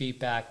getting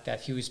feedback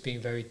that he was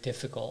being very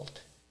difficult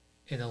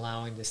in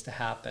allowing this to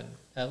happen,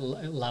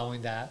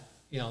 allowing the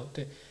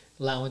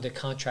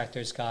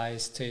contractors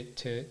guys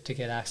to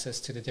get access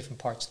to the different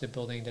parts of the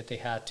building that they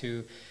had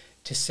to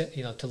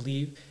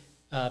leave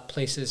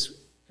places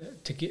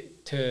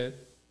to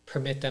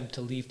permit them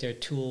to leave their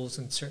tools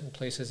in certain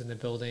places in the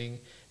building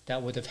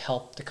that would have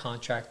helped the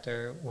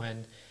contractor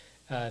when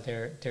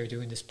they're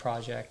doing this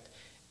project.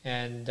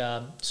 And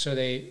so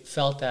they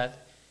felt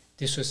that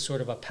this was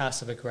sort of a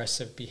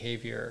passive-aggressive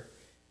behavior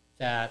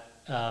that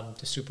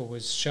the super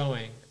was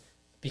showing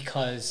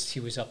because he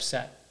was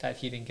upset that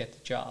he didn't get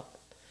the job.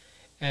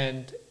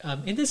 And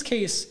in this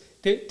case,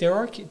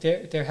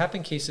 there have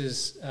been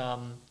cases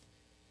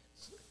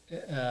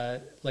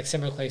like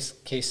similar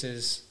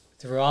cases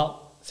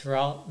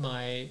throughout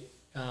my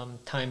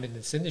time in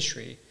this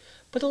industry,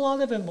 but a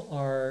lot of them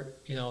are,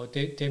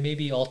 there may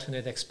be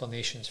alternate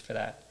explanations for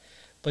that.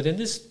 But in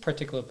this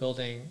particular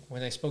building,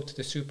 when I spoke to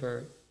the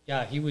super,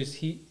 yeah,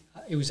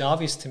 it was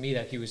obvious to me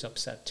that he was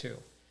upset too,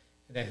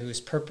 and that he was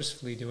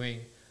purposefully doing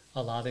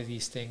a lot of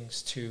these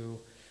things to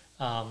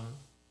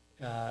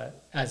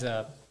as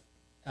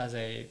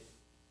a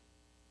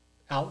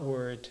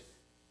outward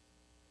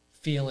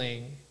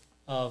feeling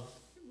of,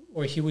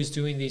 or he was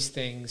doing these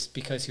things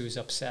because he was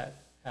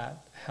upset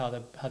at how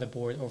the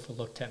board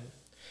overlooked him.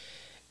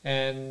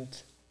 And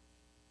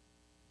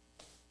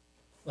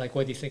like,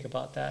 what do you think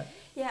about that?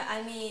 Yeah,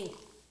 I mean,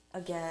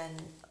 again,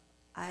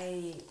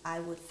 I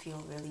would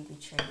feel really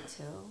betrayed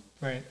too.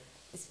 Right.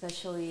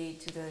 Especially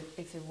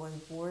if it was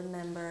a board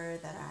member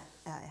that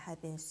I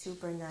had been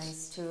super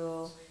nice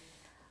to.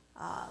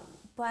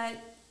 But,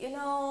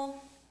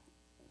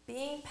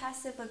 being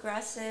passive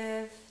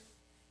aggressive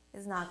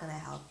is not going to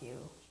help you.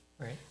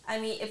 Right. I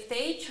mean, if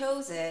they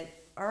chose it,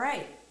 all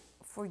right,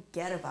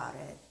 forget about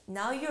it.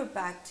 Now you're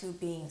back to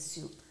being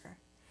super.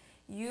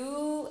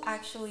 You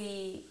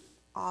actually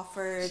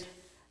offered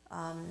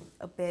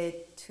a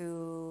bid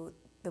to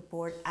the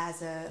board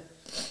as a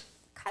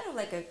kind of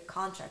like a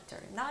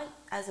contractor, not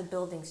as a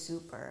building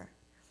super.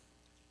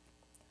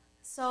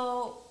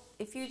 So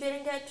if you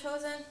didn't get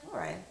chosen, all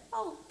right,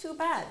 oh, too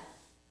bad.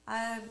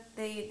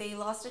 They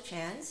lost a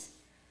chance,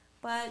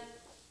 but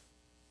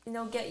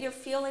get your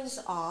feelings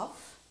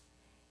off.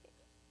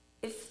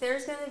 If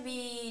there's gonna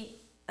be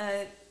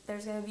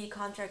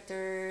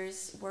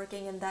contractors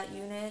working in that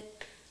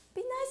unit,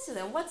 be nice to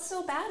them. What's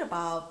so bad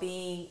about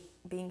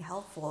being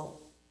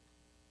helpful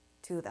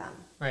to them?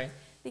 Right.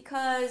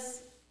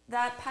 Because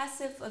that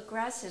passive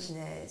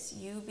aggressiveness,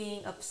 you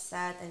being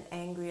upset and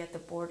angry at the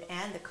board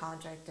and the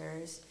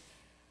contractors,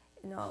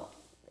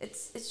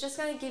 it's just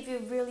going to give you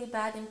a really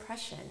bad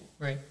impression.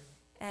 Right.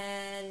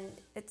 And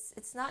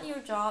it's not your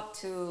job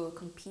to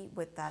compete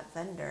with that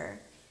vendor.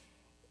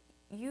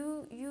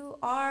 You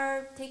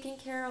are taking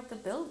care of the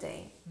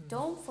building. Mm-hmm.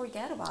 Don't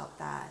forget about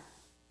that.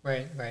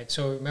 Right.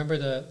 So remember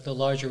the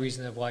larger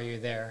reason of why you're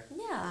there.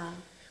 Yeah.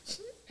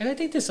 And I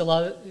think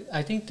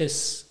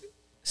this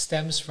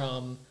stems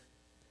from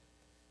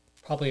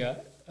probably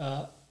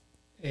a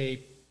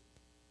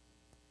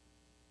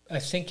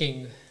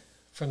thinking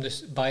from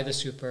by the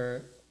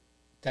super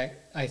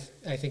that I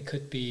think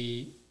could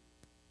be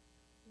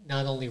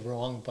not only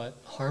wrong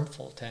but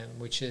harmful to him,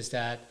 which is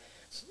that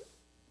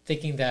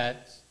thinking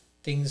that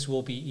things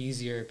will be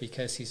easier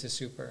because he's a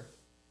super,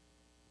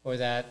 or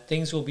that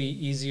things will be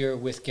easier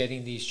with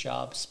getting these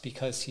jobs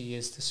because he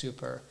is the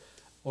super,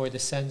 or the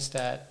sense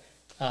that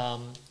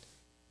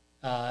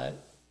the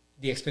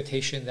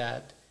expectation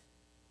that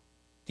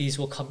these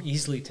will come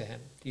easily to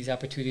him, these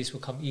opportunities will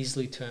come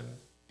easily to him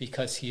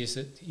because he is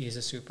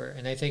a super.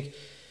 And I think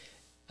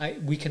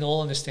we can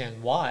all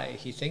understand why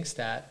he thinks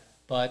that,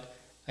 but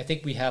I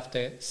think we have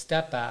to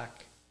step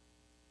back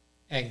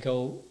and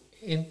go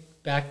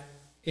back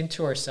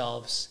into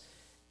ourselves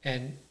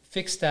and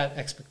fix that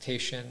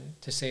expectation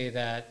to say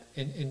that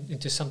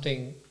into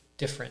something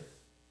different,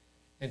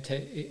 and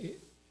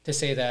to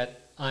say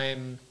that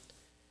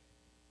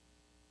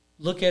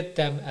look at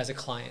them as a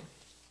client.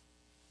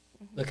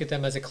 Mm-hmm. Look at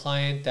them as a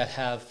client that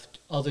have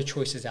other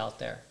choices out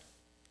there.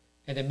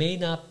 And it may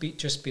not be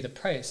just be the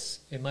price.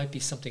 It might be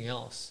something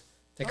else.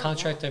 The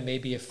contractor may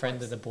be a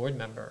friend of the board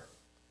member,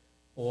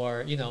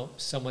 or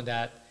someone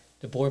that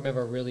the board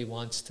member really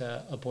wants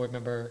a board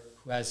member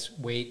who has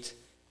weight,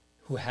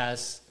 who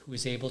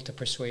is able to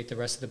persuade the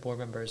rest of the board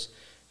members.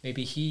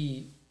 Maybe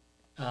he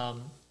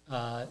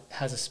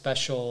has a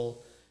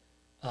special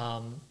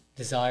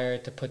desire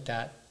to put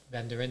that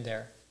vendor in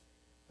there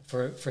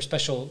for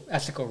special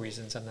ethical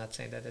reasons. I'm not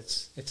saying that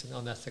it's an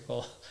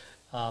unethical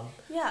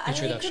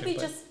introduction. It could be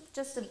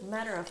just a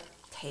matter of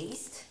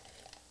taste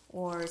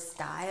or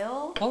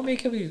style. Oh, maybe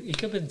it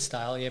could be in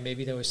style. Yeah,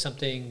 maybe there was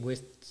something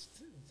with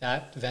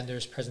that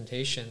vendor's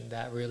presentation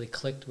that really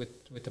clicked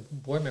with the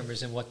board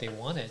members and what they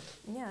wanted.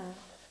 Yeah.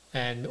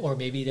 Or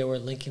maybe they were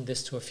linking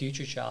this to a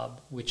future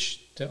job,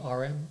 which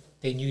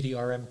they knew the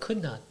RM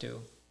could not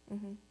do.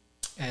 Mm-hmm.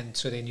 And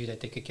so they knew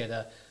that they could get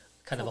a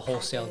kind of a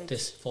wholesale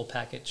full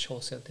package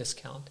wholesale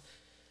discount.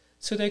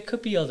 So there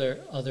could be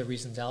other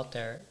reasons out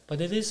there,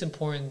 but it is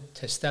important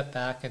to step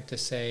back and to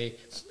say,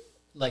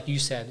 like you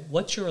said,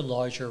 what's your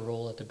larger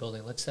role at the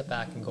building? Let's step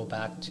back and go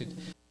back to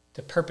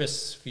the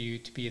purpose for you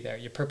to be there.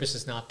 Your purpose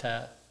is not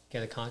to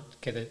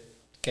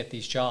get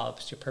these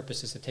jobs. Your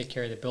purpose is to take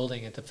care of the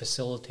building and to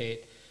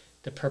facilitate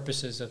the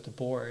purposes of the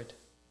board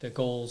Yeah. the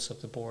goals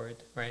of the board,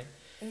 right?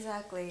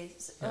 Exactly.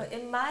 Yeah.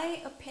 In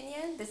my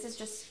opinion, this is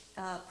just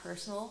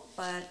personal,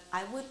 but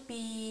I would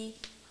be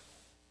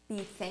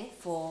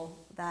thankful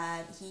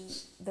that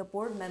the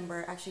board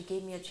member, actually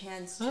gave me a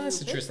chance to Oh, that's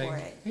bid interesting. for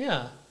it.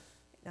 Yeah.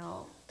 You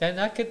know,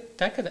 That could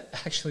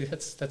actually,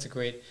 that's a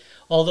great.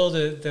 Although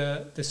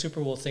the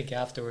super will think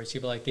afterwards,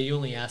 you'll be like, they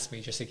only asked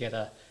me just to get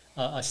a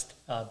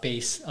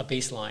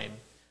baseline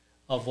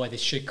of what it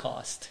should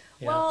cost.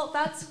 You know? well,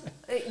 that's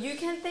you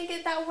can think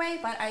it that way,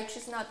 but I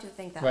choose not to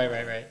think that Right,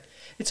 way. right.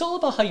 It's all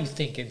about how you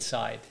think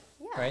inside,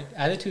 Yeah. right?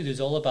 Attitude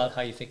is all about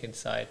how you think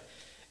inside,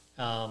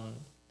 and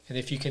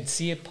if you can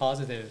see it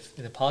positive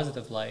in a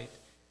positive light,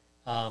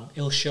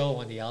 it'll show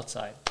on the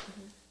outside,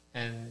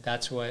 and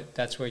that's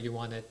where you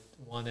want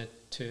it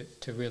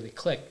to really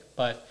click.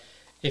 But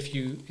if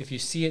you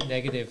see it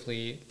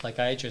negatively, like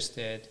I just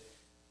did,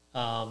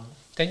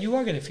 then you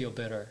are going to feel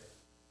bitter,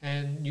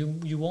 and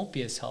you won't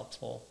be as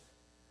helpful.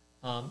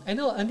 And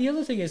the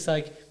other thing is,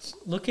 like,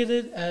 look at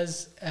it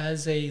as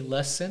a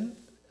lesson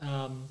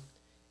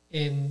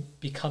in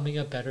becoming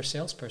a better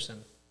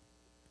salesperson.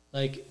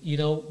 Like,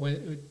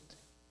 when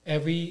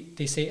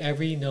they say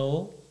every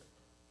no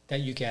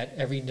that you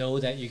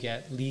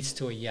get leads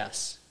to a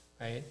yes,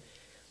 right?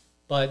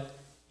 But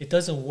it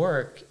doesn't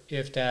work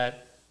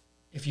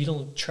if you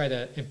don't try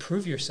to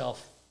improve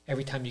yourself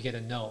every time you get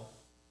a no,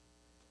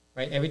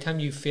 right? Every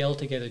time you fail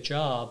to get a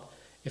job,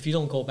 if you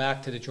don't go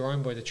back to the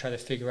drawing board to try to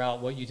figure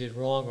out what you did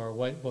wrong or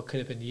what could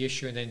have been the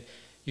issue, and then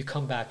you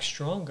come back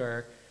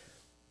stronger,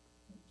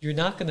 you're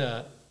not going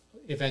to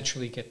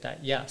eventually get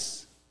that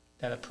yes,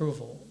 that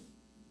approval,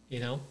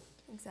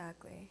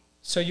 Exactly.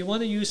 So you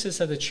want to use this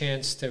as a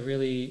chance to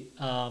really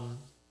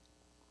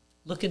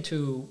look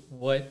into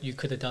what you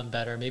could have done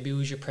better. Maybe it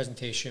was your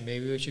presentation,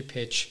 maybe it was your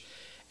pitch,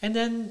 and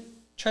then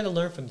try to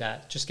learn from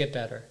that. Just get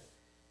better.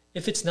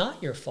 If it's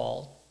not your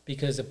fault,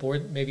 because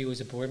maybe it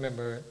was a board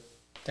member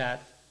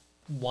that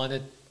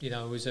wanted, it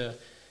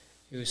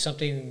was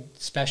something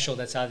special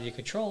that's out of your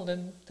control,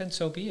 then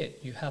so be it.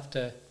 You have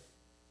to,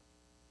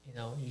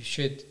 you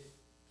should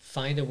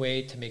find a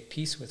way to make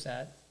peace with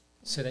that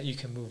so that you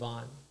can move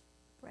on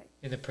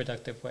in a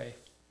productive way.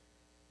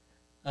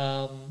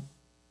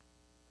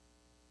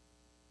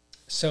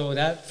 So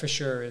that for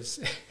sure is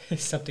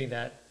something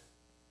that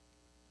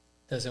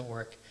doesn't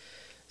work.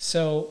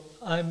 So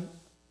I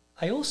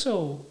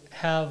also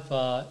have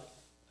a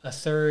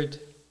third.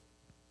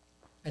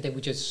 I think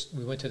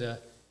we went to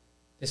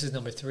this is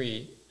number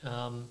 3,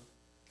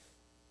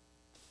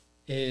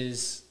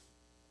 is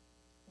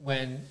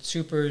when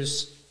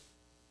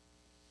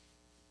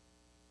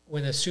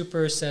a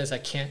super says, I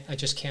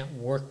just can't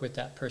work with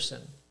that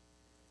person.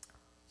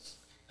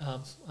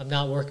 I'm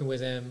not working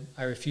with him.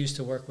 I refuse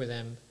to work with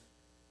him.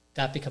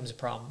 That becomes a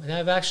problem. And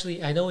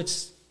I know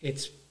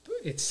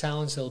it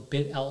sounds a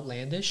bit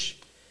outlandish,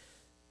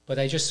 but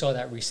I just saw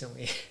that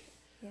recently,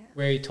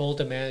 where he told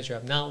the manager,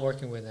 I'm not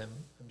working with him.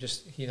 I'm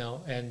just,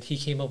 and he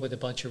came up with a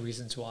bunch of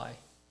reasons why.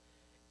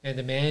 And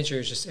the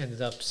manager just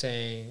ended up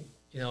saying,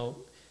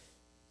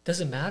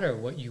 doesn't matter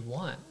what you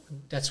want.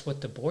 That's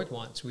what the board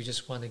wants. We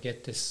just want to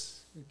get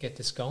this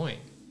going.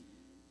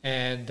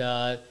 And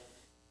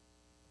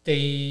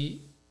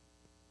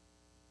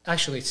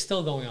actually, it's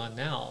still going on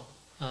now.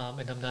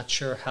 And I'm not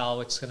sure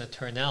how it's going to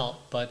turn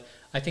out, but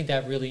I think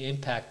that really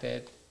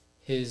impacted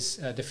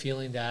the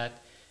feeling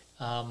that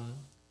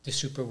the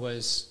super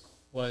was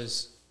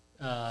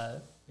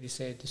the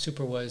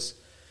super was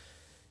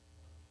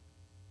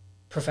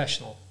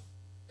professional,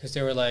 because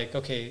they were like,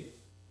 okay,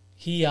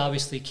 he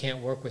obviously can't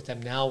work with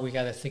them. Now we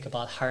got to think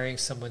about hiring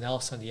someone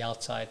else on the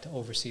outside to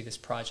oversee this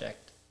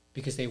project,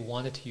 because they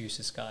wanted to use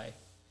this guy.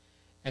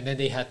 And then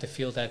they had to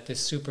feel that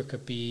this RM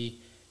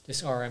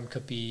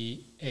could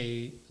be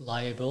a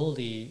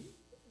liability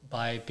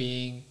by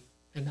being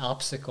an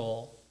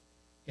obstacle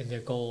in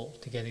their goal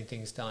to getting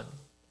things done.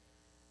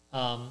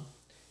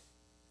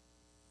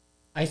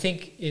 I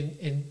think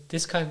in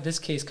this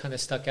case kind of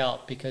stuck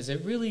out, because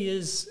it really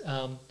is.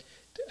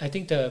 I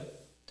think the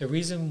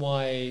reason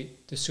why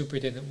the super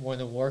didn't want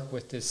to work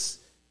with this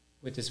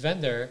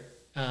vendor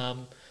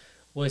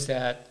was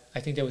that I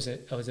think there was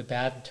a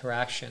bad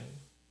interaction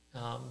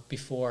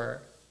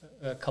before,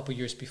 a couple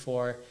years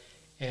before,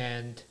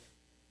 and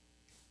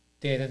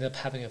they had ended up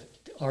having an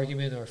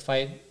argument or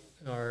fight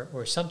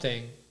or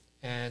something,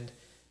 and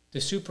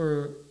the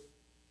super.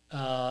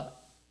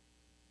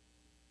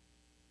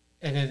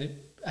 And then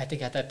I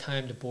think at that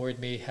time the board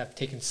may have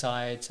taken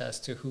sides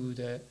as to who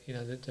the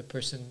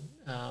person,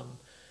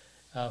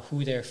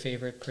 who their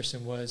favorite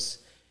person was,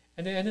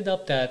 and it ended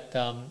up that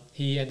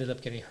he ended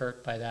up getting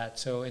hurt by that.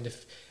 So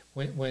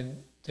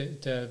when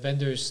the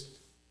vendor's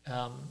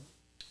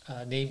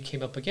name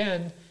came up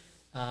again,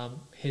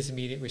 his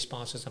immediate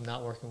response was, "I'm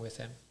not working with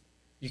him.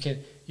 You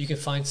can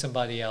find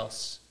somebody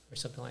else," or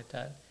something like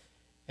that.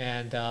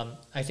 And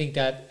I think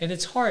that, and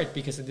it's hard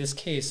because in this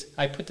case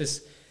I put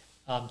this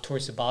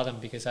towards the bottom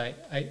because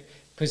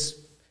because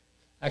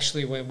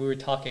actually when we were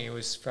talking, it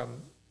was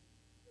from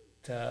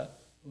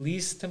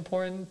least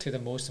important to the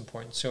most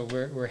important. So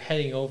we're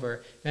heading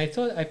over, and I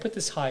thought I put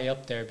this high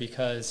up there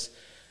because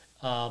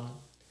a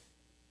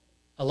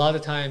lot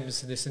of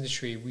times in this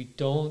industry we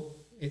don't,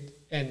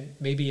 and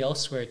maybe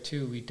elsewhere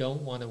too, we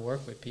don't want to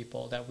work with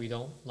people that we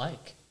don't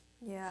like.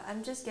 Yeah,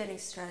 I'm just getting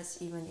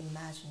stressed even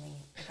imagining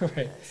about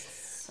Right. this.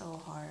 It's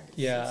so hard. It's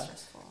Yeah. so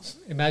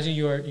stressful. Imagine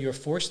you're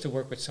forced to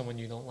work with someone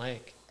you don't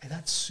like, and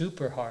that's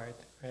super hard,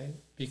 right?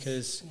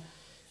 Because Yeah.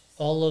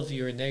 all of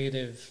your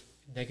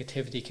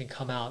negativity can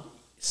come out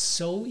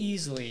so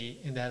easily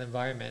in that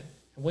environment.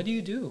 And what do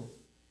you do?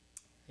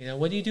 You know,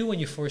 what do you do when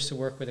you're forced to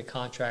work with a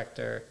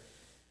contractor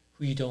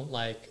who you don't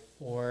like,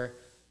 or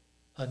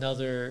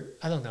another,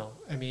 I don't know.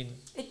 I mean,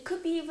 It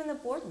could be even a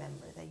board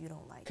member that you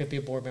don't like. it could be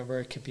a board member,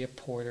 it could be a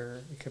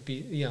porter, it could be,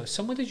 you know,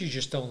 someone that you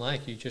just don't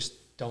like. You just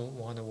don't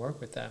want to work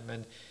with them.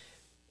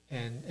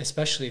 And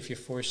especially if you're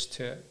forced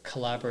to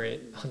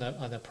collaborate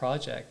on a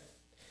project,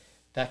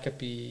 that could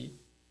be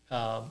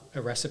a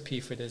recipe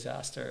for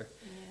disaster.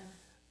 Yeah.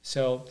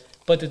 So,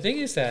 but the thing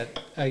is that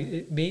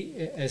it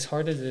may, as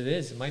hard as it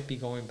is, it might be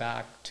going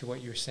back to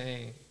what you're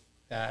saying,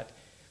 that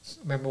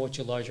remember what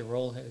your larger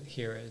role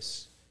here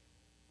is,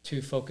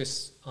 to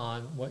focus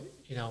on what,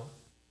 you know,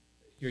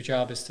 your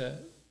job is to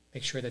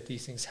make sure that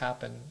these things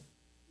happen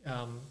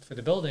for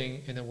the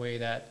building in a way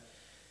that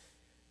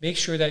makes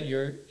sure that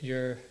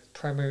your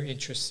primary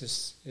interest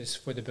is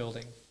for the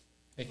building,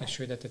 making Right.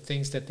 sure that the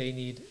things that they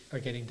need are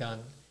getting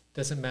done.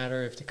 Doesn't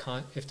matter if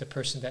the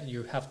person that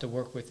you have to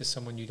work with is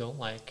someone you don't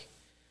like,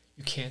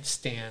 you can't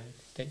stand,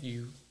 that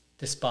you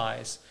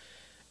despise.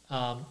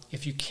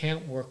 If you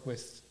can't work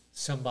with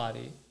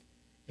somebody,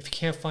 if you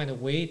can't find a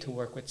way to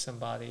work with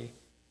somebody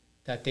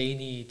that they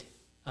need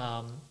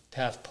to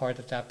have part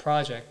of that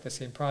project, the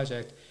same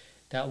project,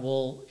 that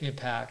will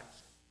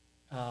impact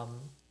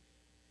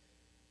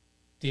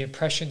the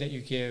impression that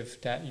you give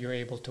that you're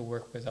able to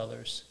work with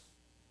others.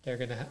 They're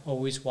going to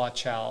always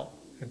watch out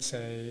and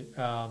say,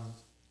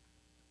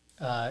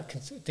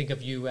 think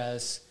of you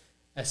as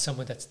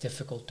someone that's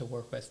difficult to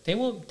work with.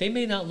 They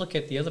may not look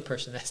at the other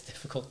person as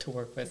difficult to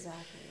work with.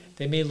 Exactly.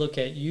 They may look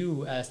at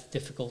you as the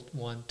difficult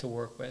one to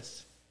work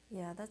with.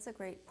 Yeah, that's a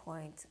great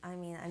point. I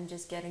mean, I'm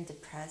just getting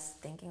depressed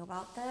thinking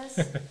about this.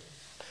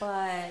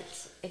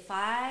 But if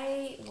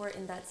I were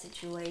in that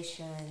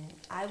situation,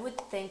 I would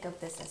think of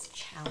this as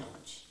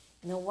challenge.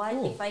 You know what?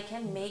 Ooh. If I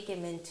can make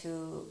him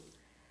into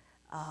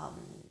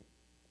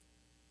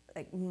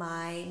like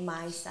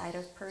my side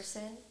of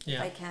person, if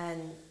Yeah. I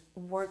can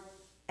work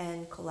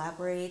and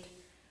collaborate,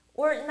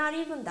 or not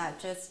even that,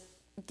 just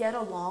get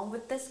along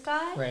with this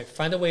guy. Right.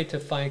 Find a way to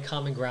find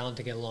common ground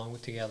to get along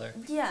with together.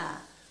 Yeah,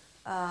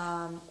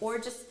 or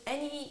just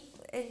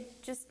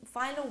just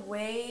find a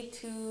way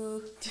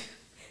to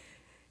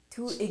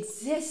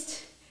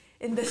exist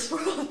in this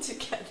world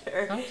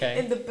together. Okay.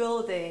 In the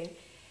building.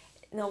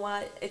 You know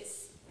what?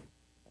 It's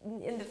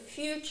in the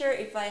future,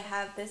 if I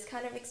have this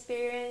kind of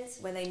experience,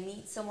 when I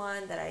meet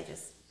someone that I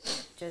just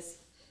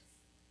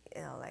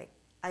you know, like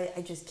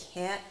I just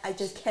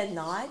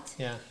cannot.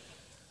 Yeah.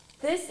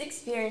 This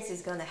experience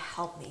is gonna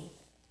help me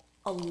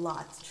a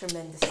lot,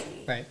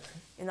 tremendously. Right.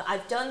 You know,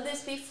 I've done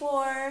this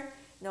before.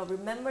 You know,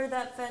 remember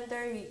that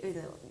vendor? You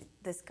know,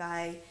 this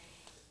guy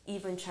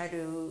even tried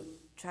to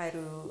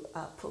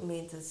put me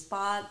into the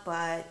spot,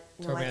 but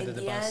you know, Throw me like, under in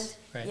the the bus, end,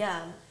 right.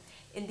 yeah,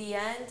 in the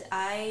end,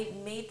 I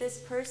made this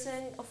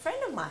person a friend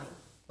of mine.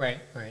 Right.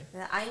 Right.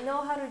 And I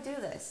know how to do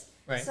this.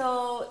 Right.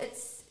 So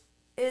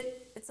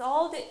it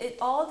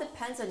all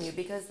depends on you,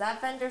 because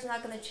that vendor's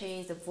not going to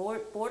change, the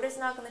board is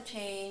not going to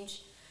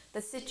change,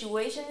 the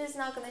situation is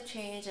not going to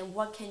change, and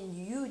what can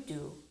you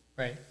do?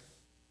 Right.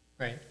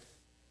 Right.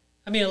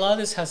 I mean, a lot of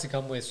this has to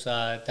come with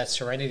that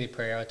serenity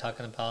prayer I was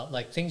talking about,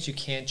 like things you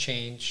can't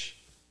change,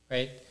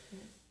 right?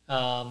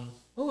 I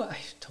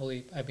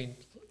mean,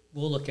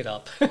 we'll look it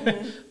up.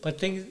 But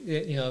things,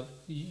 you know,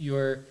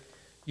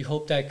 you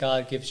hope that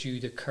God gives you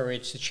the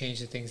courage to change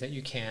the things that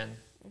you can,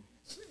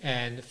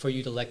 and for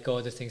you to let go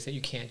of the things that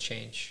you can't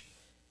change.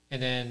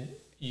 And then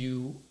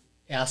you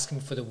ask Him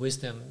for the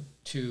wisdom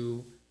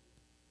to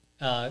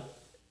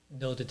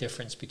know the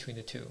difference between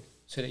the two,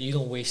 so that you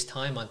don't waste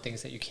time on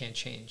things that you can't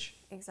change.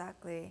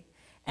 Exactly.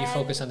 You And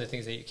focus on the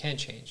things that you can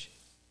change.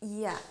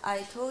 yeah, I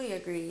totally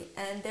agree.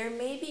 And there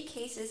may be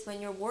cases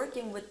when you're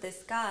working with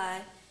this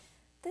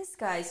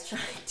guy's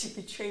trying to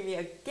betray me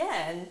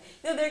again.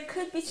 You know, there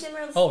could be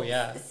similar Oh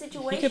yeah,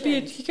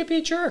 situations. he could be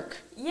a jerk,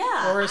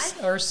 Yeah.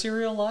 or a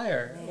serial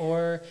liar, Man.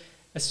 or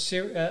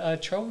a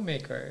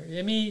troublemaker.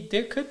 I mean,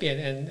 there could be,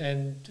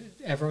 and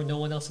no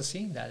one else is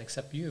seeing that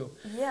except you.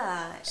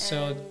 Yeah. So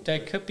and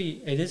that could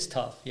be. It is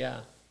tough.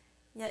 Yeah.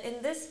 yeah,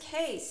 in this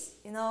case,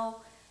 you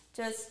know,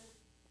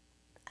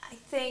 I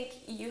think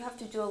you have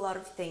to do a lot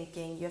of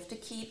thinking. You have to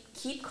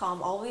keep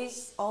calm.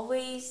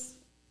 Always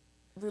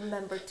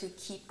remember to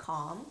keep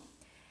calm.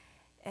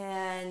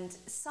 And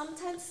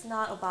sometimes it's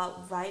not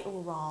about right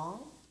or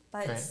wrong,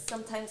 but Right.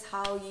 sometimes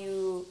how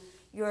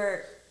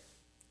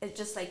it's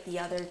just like the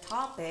other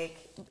topic,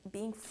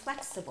 being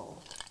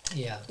flexible.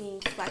 Yeah.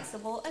 Being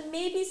flexible, and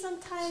maybe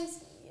sometimes,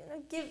 you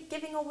know,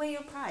 giving away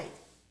your pride.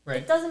 Right.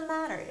 It doesn't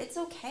matter. It's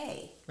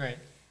okay. Right.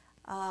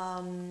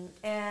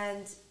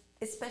 And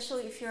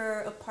especially if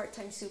you're a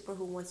part-time super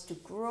who wants to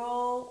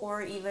grow,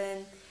 or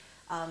even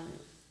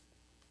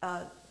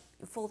a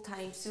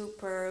full-time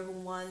super who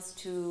wants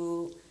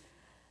to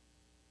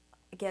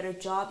get a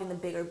job in a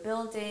bigger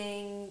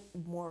building,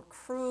 more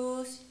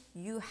crews,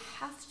 you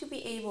have to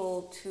be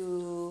able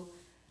to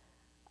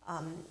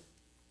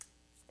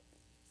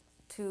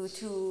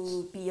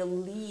be a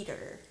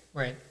leader.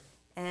 Right.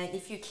 And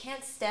if you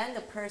can't stand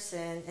a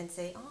person and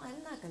say, "Oh,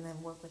 I'm not gonna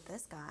work with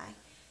this guy,"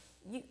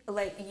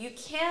 you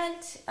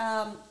can't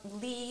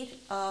lead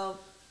a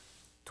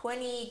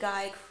 20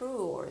 guy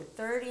crew or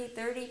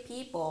 30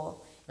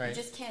 people. Right. You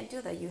just can't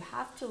do that. You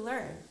have to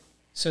learn.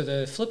 So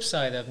the flip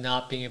side of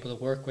not being able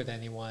to work with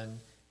anyone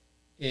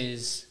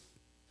is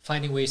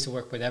finding ways to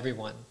work with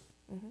everyone.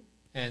 Mm-hmm.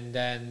 And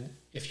then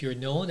if you're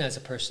known as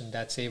a person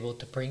that's able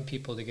to bring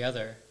people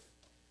together,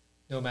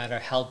 no matter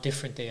how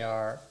different they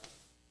are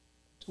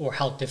or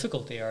how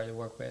difficult they are to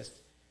work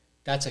with,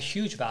 that's a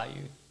huge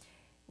value.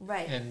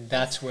 Right. And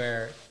that's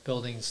where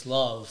buildings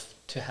love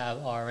to have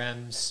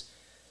RMs,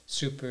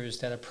 supers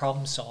that are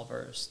problem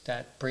solvers,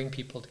 that bring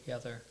people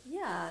together.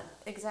 Yeah,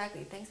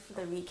 exactly. Thanks for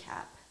the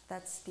recap.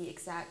 That's the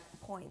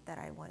exact point that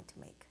I wanted to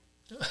make.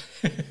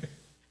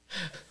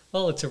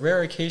 Well, it's a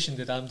rare occasion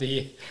that I'm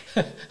the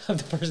I'm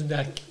the person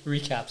that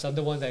recaps. I'm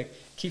the one that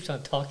keeps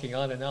on talking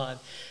on and on.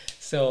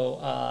 So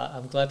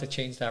I'm glad to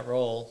change that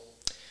role.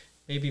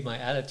 Maybe my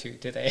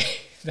attitude today.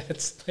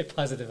 That's my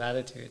positive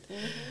attitude.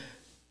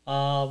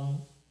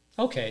 Mm-hmm.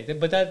 Okay,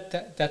 but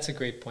that's a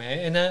great point.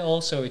 And that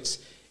also, it's,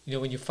 you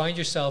know, when you find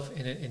yourself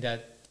in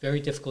that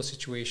very difficult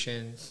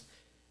situation,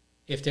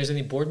 if there's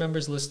any board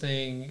members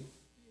listening,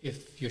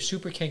 if your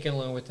super can't get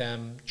along with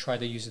them, try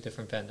to use a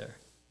different vendor.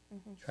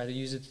 Mm-hmm. Try to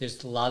use it.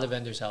 There's a lot of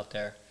vendors out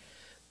there,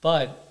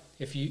 but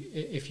if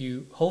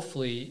you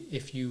hopefully,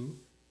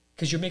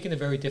 because you're making it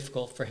very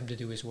difficult for him to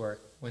do his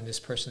work when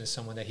this person is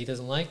someone that he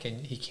doesn't like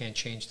and he can't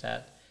change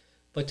that.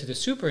 But to the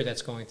super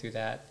that's going through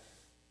that,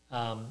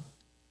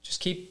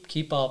 just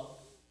keep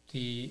up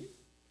the,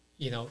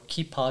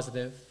 keep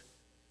positive.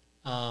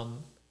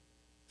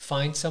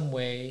 Find some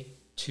way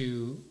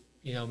to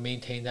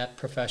maintain that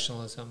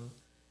professionalism,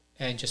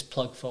 and just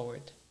plug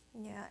forward.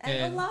 Yeah,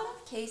 and a lot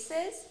of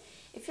cases,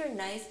 if you're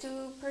nice to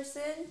a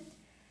person,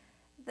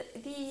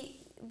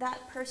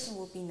 that person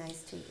will be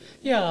nice to you.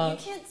 Yeah. You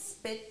can't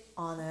spit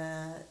on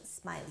a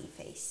smiley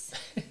face.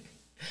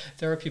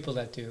 There are people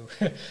that do.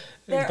 But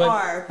yeah.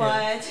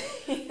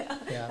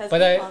 Let's But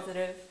be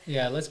positive.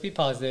 Yeah, let's be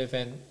positive,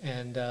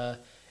 and I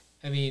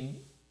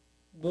mean,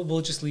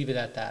 we'll just leave it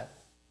at that.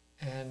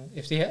 And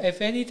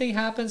if anything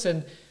happens,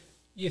 and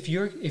if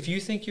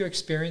you think you're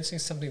experiencing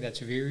something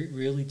that's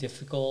really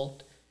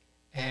difficult,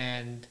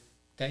 and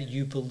that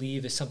you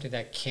believe is something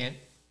that can't,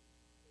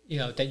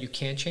 that you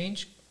can't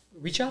change,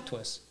 reach out to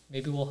us.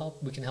 Maybe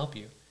we can help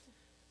you.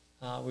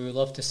 We would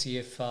love to see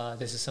if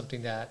this is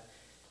something that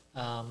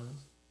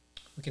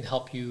we can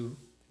help you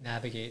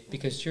navigate,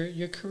 because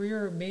your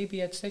career may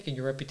be at stake and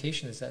your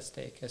reputation is at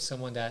stake as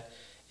someone that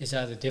is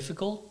either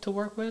difficult to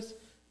work with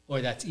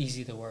or that's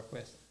easy to work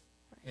with.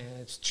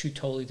 And it's two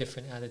totally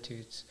different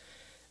attitudes.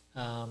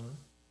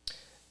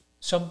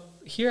 So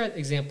here at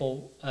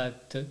example,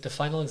 the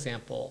final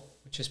example,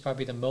 which is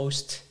probably the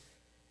most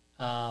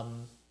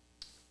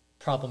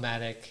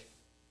problematic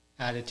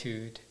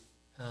attitude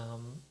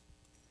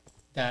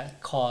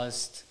that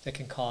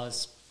can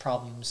cause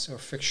problems or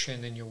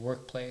friction in your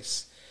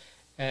workplace.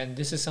 And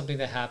this is something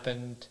that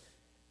happened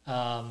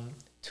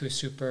to a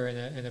super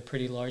in a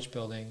pretty large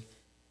building.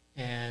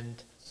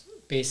 And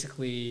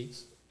basically,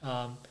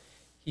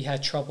 he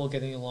had trouble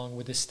getting along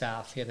with his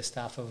staff. He had a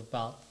staff of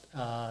about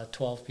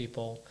 12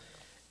 people.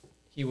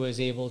 He was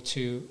able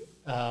to,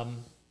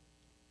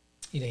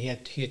 he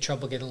had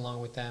trouble getting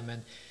along with them.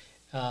 And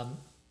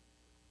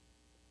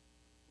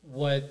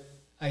what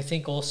I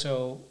think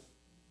also,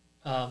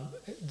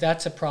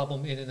 that's a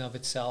problem in and of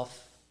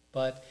itself,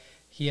 but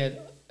he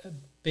had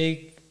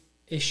big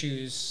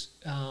issues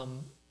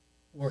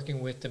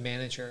working with the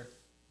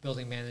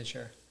building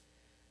manager.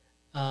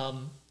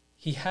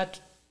 He had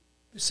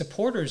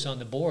supporters on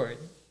the board,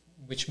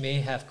 which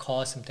may have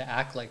caused him to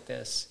act like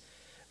this,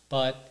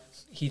 but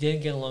he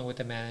didn't get along with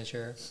the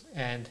manager,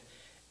 and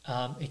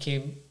it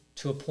came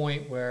to a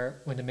point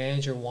where when the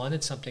manager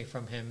wanted something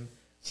from him,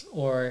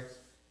 or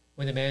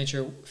when the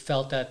manager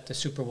felt that the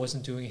super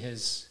wasn't doing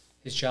his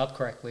job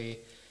correctly,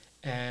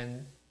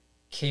 and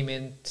came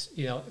in,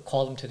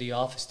 called him to the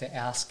office to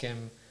ask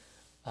him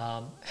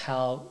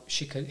how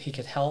he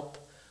could help,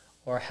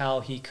 or how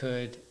he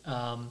could,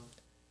 how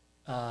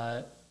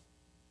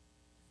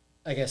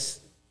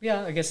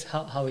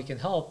he can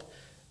help.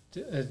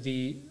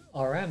 The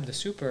RM, the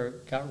super,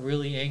 got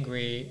really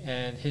angry,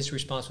 and his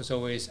response was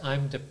always,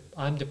 "I'm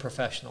the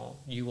professional.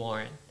 You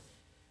aren't.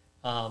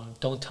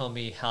 Don't tell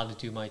me how to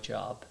do my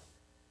job."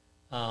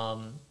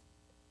 And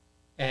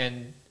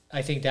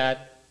I think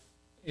that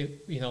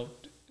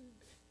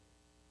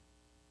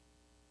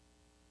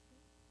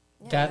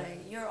that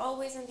you're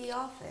always in the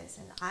office,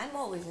 and I'm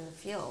always in the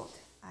field.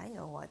 I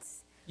know what's the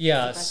best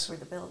Yes, for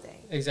the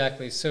building.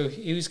 exactly. So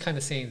he was kind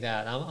of saying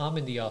that I'm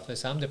in the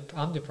office. I'm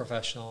the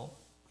professional.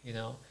 You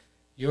know,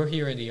 you're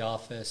here in the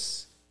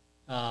office.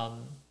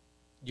 Um,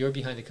 you're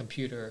behind the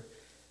computer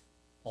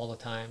all the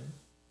time.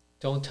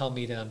 Don't tell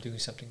me that I'm doing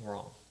something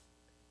wrong.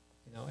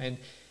 You know, and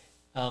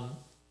um,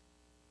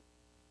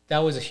 that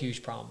was a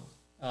huge problem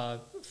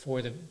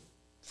for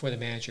the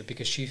manager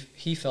because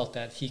he felt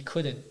that he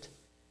couldn't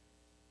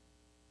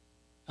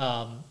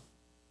um,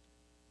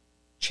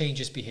 change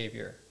his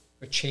behavior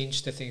or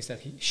change the things that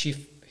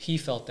he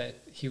felt that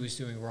he was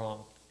doing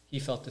wrong. He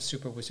felt the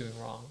super was doing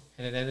wrong,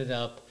 and it ended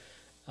up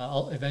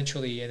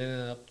eventually it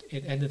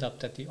ended up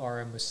that the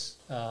RM was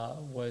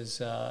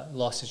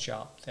lost his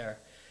job there,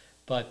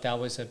 but that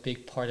was a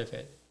big part of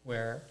it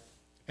where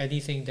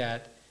anything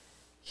that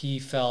he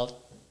felt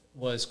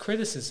was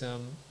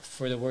criticism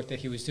for the work that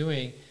he was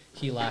doing,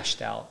 he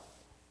lashed out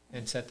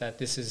and said that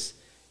this is,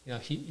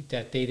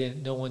 that they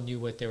didn't, no one knew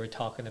what they were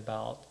talking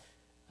about.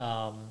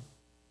 Um,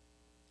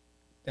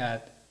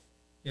 that,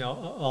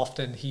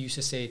 often he used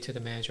to say to the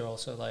manager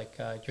also like,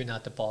 "You're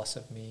not the boss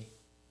of me,"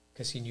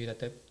 because he knew that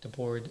the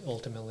board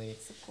ultimately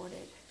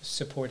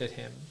supported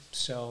him.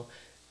 So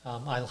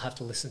I'll have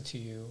to listen to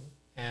you,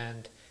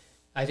 and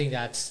I think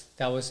that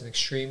was an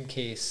extreme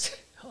case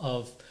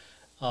of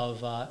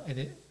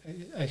an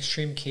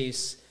extreme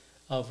case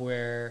of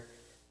where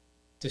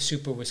the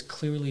super was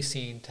clearly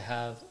seen to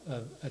have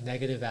a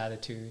negative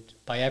attitude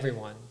by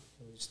everyone.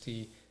 It was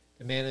the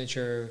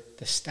manager,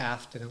 the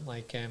staff didn't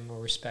like him or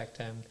respect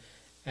him,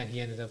 and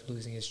he ended up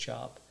losing his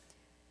job.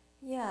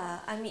 Yeah,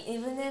 I mean,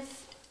 even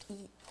if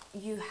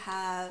you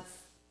have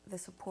the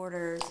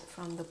supporters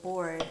from the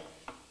board,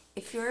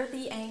 if you're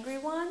the angry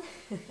one,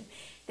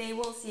 they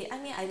will see. I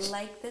mean, I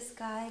like this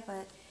guy,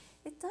 but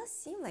it does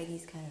seem like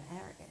he's kind of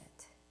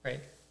arrogant.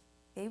 Right.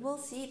 They will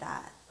see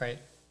that. Right.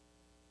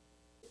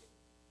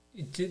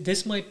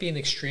 This might be an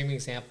extreme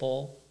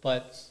example,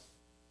 but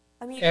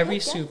I mean, every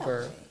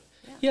super,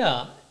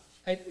 yeah,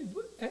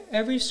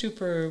 every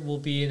super will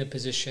be in a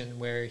position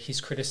where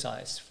he's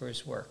criticized for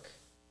his work.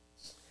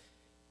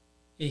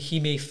 The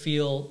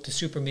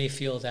super may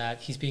feel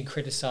that he's being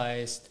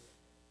criticized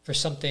for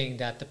something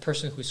that the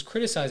person who's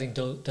criticizing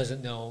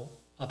doesn't know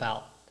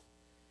about.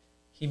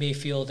 He may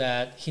feel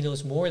that he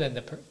knows more than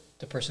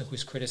the person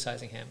who's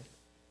criticizing him,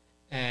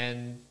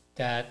 and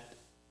that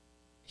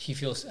he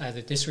feels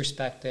either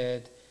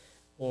disrespected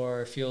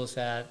or feels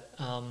that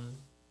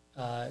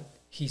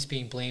he's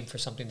being blamed for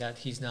something that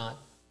he's not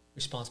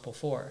responsible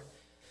for.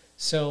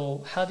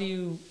 So how do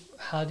you,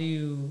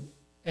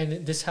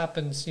 and this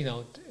happens,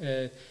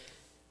 it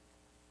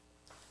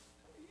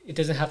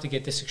doesn't have to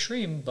get this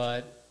extreme,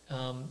 but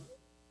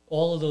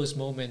all of those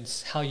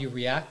moments, how you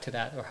react to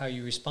that or how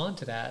you respond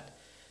to that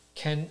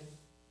can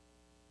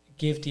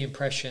give the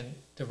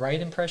right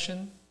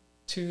impression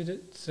to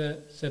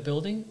the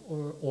building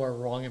or a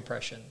wrong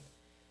impression.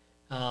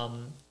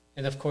 And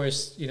of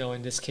course,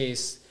 in this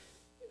case,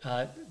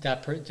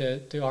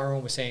 the RO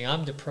was saying,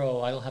 "I'm the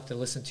pro. I don't have to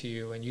listen to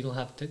you, and you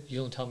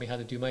don't tell me how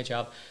to do my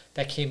job."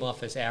 That came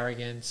off as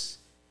arrogance.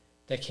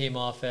 That came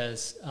off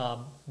as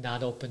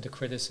not open to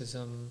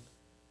criticism,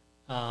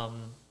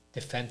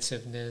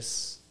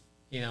 defensiveness.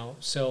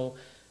 So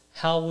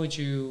how would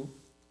you,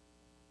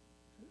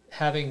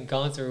 having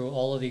gone through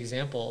all of the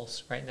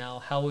examples right now,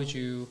 how would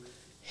you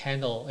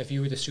handle, if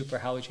you were the super,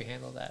 how would you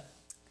handle that?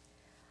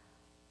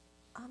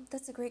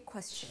 That's a great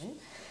question.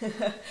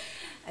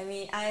 I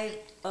mean,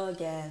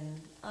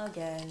 again,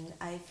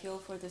 I feel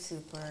for the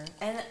super.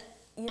 And,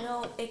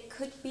 it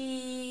could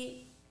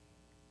be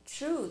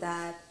true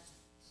that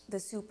the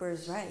super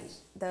is right.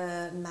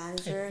 The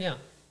manager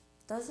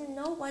doesn't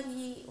know what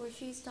he or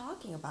she's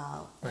talking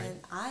about. Right. And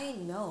I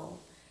know.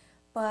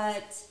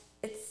 But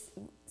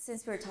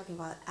since we're talking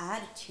about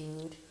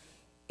attitude,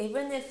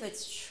 even if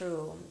it's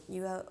true,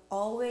 you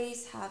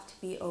always have to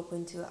be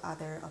open to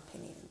other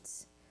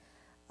opinions.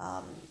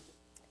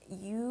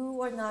 You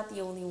are not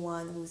the only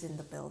one who's in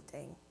the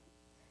building,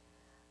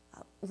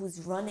 who's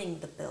running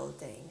the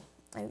building.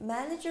 A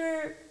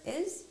manager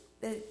his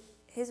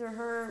or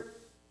her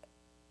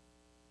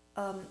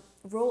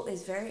role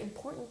is very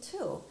important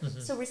too. Mm-hmm.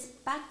 So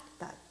respect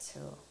that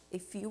too.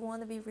 If you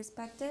want to be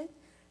respected,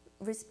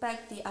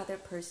 respect the other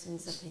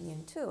person's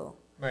opinion too.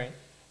 Right.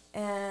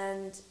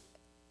 And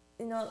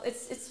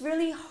it's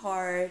really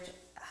hard.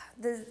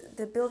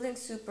 The building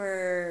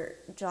super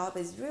job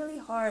is really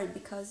hard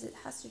because it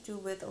has to do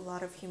with a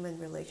lot of human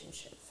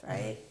relationships,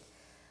 right?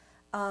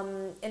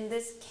 Mm-hmm. In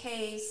this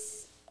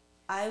case,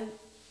 I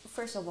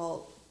first of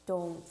all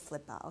don't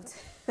flip out.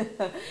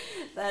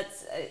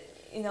 That's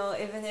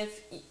even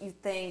if you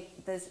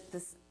think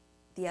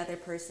the other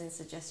person's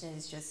suggestion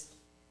is just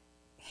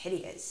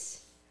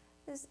hideous,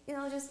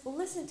 just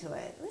listen to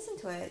it.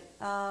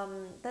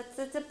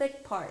 That's a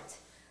big part.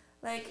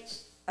 Like,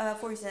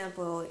 for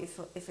example,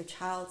 if a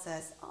child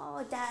says,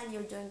 "Oh, Dad,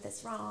 you're doing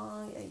this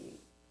wrong.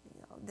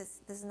 This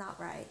is not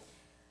right,"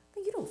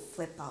 but you don't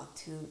flip out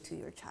to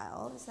your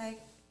child. It's like,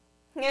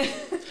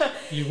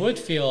 You would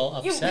feel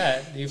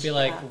upset. You'd be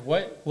like,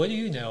 Yeah. what do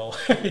you know?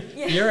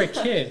 Yeah. You're a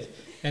kid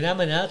and I'm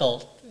an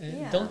adult.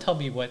 Yeah. Don't tell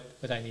me what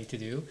I need to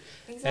do. And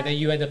then Exactly.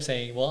 you end up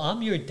saying, well,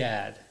 I'm your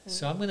dad,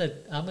 so I'm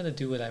gonna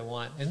do what I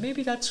want. And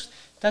maybe that's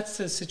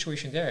the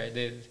situation there.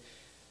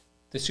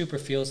 The super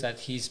feels that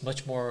he's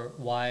much more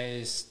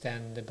wise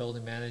than the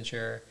building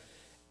manager.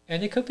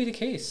 And it could be the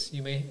case. I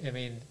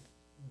mean,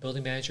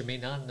 building manager may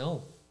not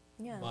know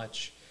Yeah.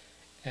 much.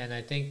 And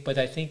I think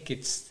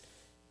it's,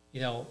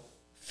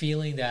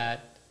 feeling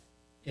that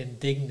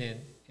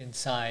indignant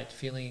inside,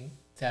 feeling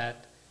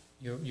that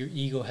your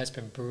ego has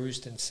been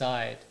bruised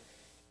inside,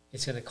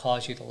 it's going to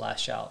cause you to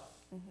lash out.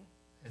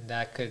 And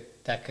that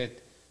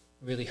could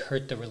really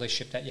hurt the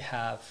relationship that you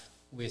have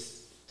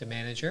with the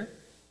manager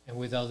and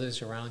with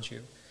others around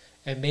you.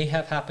 It may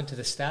have happened to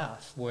the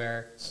staff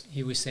where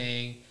he was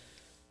saying,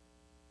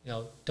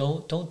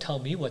 don't tell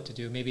me what to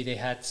do. Maybe they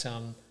had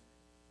some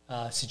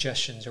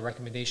suggestions or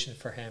recommendations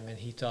for him, and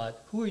he thought,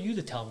 who are you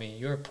to tell me?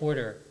 You're a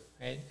porter,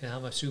 right? And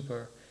I'm a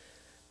super.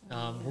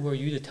 Who are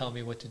you to tell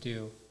me what to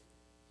do?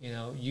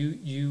 You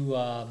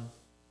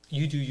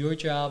do your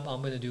job. I'm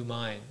going to do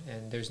mine,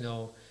 and there's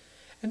no.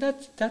 And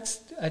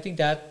that's I think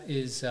that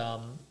is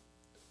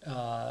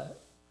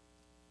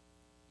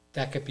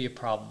that could be a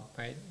problem,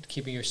 right? Not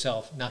keeping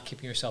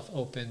yourself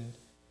open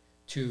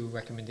to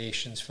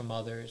recommendations from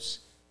others,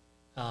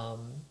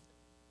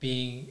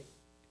 being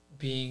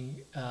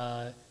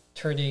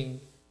turning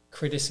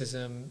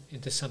criticism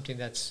into something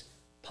that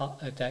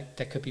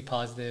could be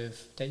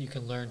positive, that you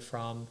can learn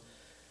from.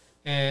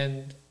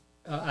 And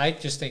I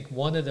just think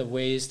one of the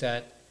ways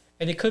that,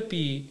 and it could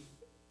be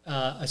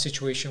a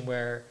situation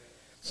where,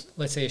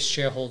 let's say a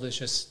shareholder is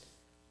just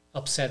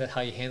upset at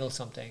how you handle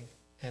something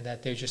and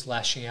that they're just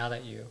lashing out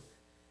at you.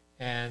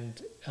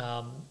 And,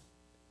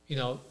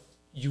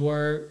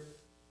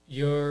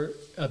 your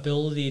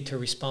ability to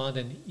respond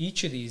in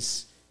each of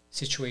these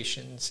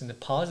situations in a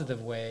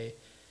positive way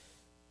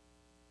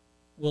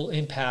will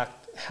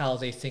impact how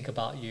they think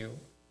about you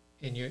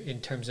in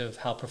terms of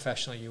how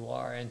professional you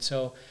are. And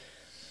so,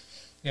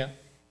 yeah.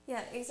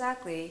 Yeah,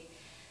 exactly.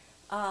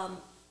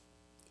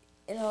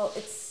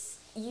 It's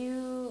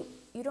you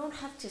don't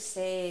have to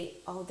say,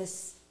 oh,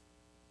 this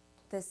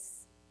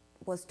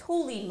was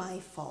totally my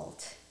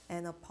fault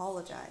and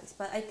apologize.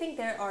 But I think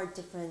there are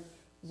different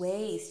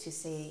ways to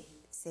say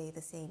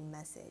the same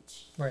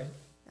message. Right.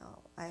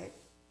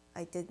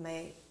 I did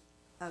my,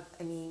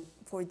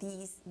 for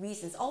these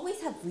reasons,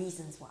 always have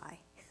reasons why.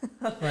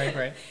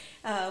 Right.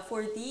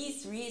 For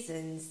these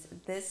reasons,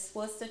 this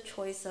was the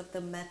choice of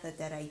the method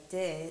that I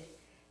did,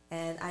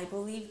 and I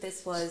believe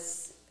this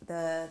was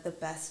the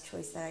best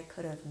choice that I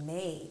could have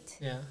made.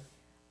 Yeah.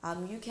 I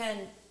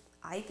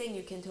think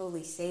you can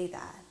totally say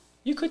that.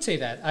 You could say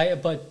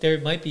that. But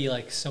there might be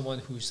like someone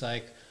who's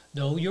like,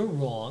 no, you're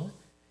wrong.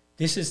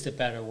 This is the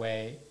better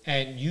way,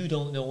 and you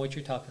don't know what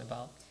you're talking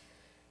about.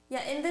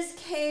 Yeah, in this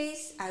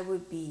case, I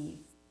would be,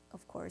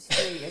 of course,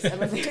 furious.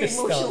 I'm a very Pissed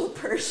emotional off.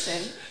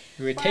 person.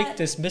 You would take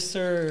this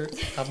Mr.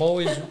 I'm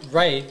always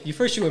right. You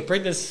would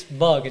bring this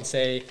mug and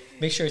say,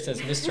 make sure it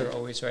says Mr.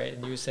 Always Right,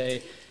 and you would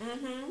say,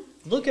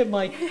 look at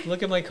my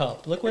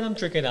cup. Look what I'm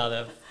drinking out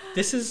of.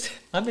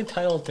 I'm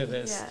entitled to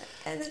this.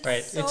 Yeah, and it's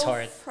Right, so it's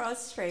hard.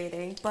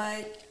 frustrating.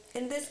 But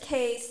in this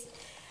case,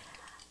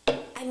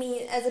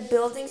 as a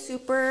building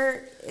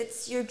super,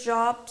 it's your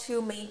job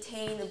to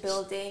maintain a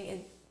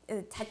building in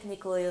a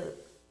technical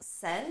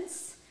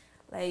sense.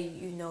 Like,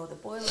 the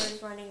boiler is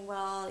running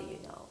well,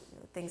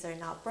 things are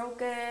not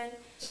broken.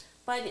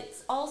 But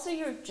it's also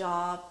your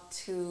job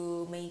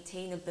to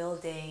maintain a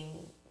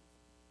building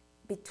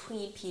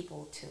between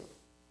people too.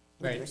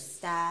 With Right. your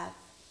staff,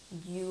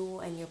 you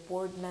and your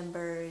board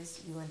members,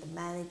 you and the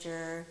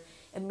manager,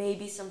 and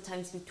maybe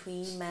sometimes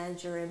between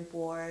manager and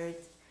board.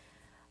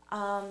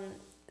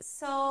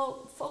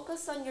 So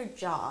focus on your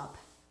job.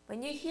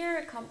 When you hear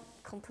a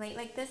complaint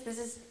like this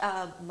is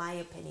my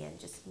opinion,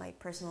 just my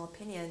personal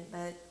opinion,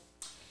 but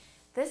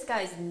this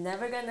guy's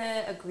never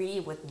gonna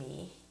agree with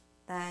me.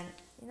 Then,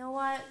 you know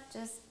what,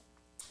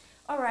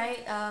 all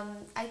right,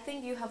 I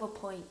think you have a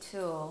point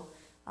too.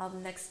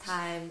 Next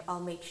time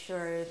I'll make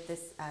sure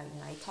this,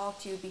 I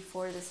talk to you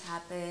before this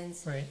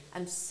happens. Right.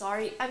 I'm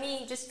sorry.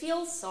 Just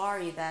feel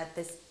sorry that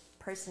this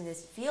person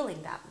is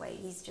feeling that way.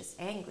 He's just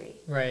angry.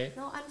 Right.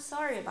 No, I'm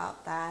sorry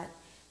about that.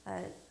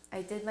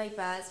 I did my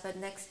best, but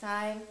next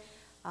time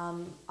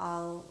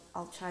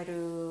I'll try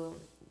to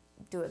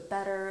do it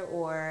better,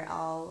 or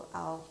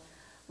I'll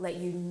let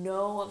you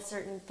know of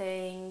certain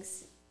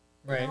things.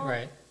 Right.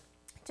 Right.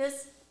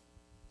 Just,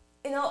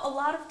 a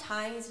lot of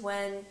times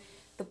when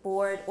the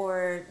board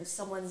or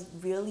someone's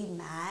really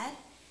mad,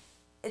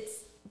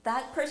 it's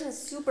that person's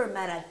super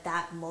mad at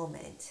that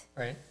moment.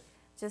 Right.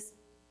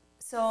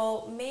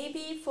 So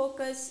maybe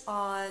focus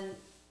on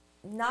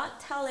not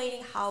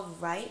telling how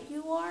right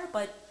you are,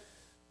 but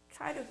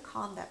try to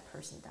calm that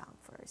person down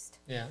first.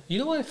 Yeah. You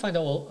know what I find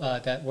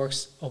that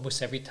works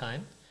almost every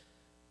time?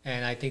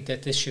 And I think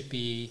that this should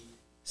be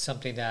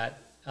something that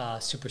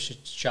Super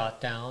should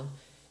jot down,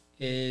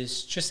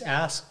 is just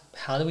ask,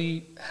 how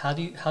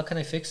can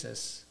I fix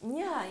this?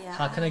 Yeah, yeah.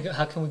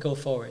 How can we go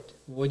forward?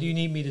 What do you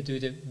need me to do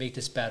to make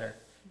this better?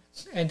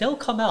 And they'll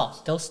come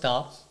out, they'll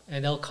stop,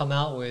 and they'll come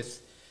out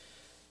with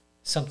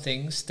some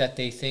things that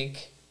they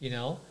think,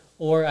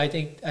 or I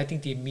think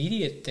the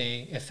immediate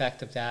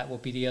effect of that will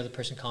be the other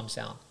person calms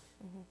down,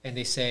 and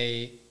they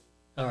say,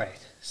 all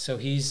right, so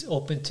he's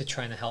open to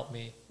trying to help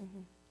me.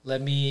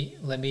 Let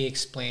me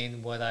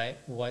explain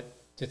what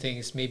the thing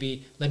is.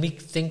 Maybe let me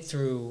think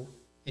through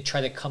and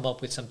try to come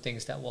up with some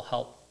things that will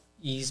help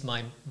ease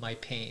my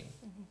pain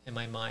in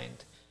my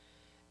mind.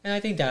 And I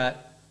think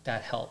that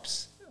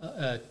helps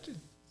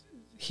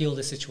heal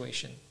the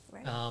situation.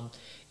 Right.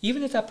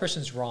 Even if that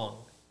person's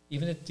wrong,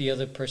 even if the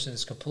other person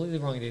is completely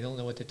wrong, they don't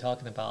know what they're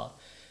talking about,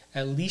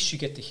 at least you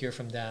get to hear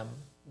from them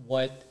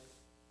what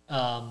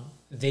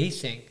they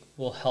think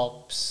will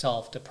help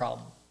solve the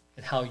problem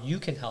and how you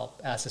can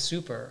help as a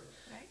super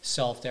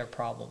solve their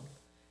problem.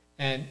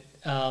 And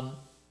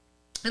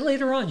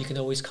later on, you can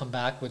always come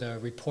back with a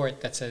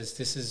report that says,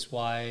 this is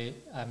why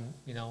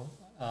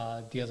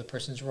the other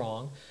person's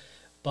wrong.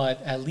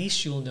 But at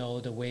least you'll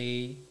know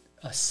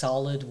a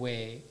solid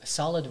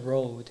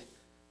road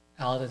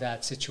out of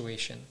that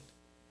situation.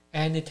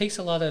 And it takes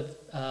a lot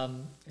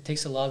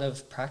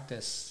of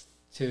practice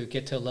to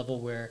get to a level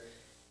where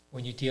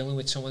when you're dealing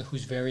with someone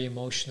who's very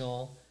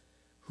emotional,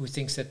 who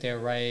thinks that they're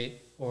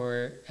right,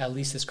 or at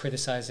least is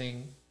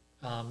criticizing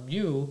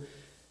you,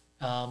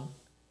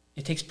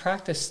 it takes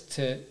practice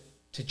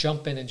to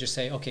jump in and just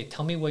say, okay,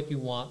 tell me what you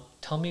want.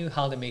 Tell me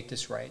how to make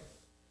this right.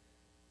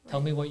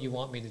 Tell me what you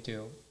want me to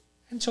do.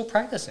 And so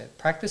practice it.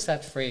 Practice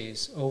that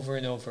phrase over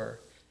and over.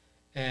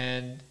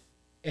 And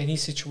any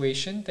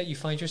situation that you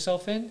find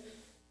yourself in,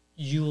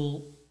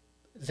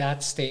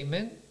 that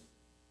statement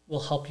will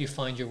help you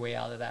find your way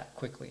out of that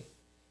quickly.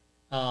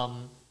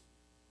 And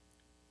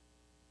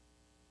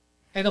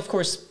of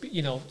course,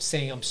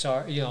 saying I'm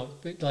sorry,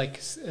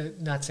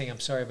 not saying I'm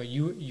sorry, but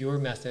your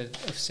method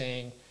of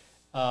saying,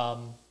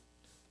 what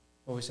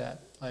was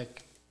that?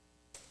 Like,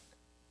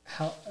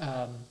 how,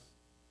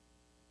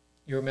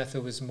 your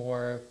method was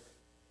more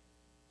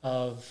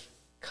of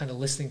kind of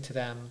listening to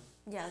them.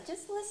 Yeah,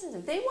 just listen to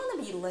them. They want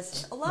to be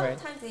listened. A lot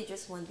of times they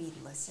just want to be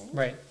listened.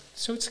 Right.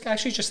 So it's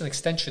actually just an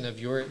extension of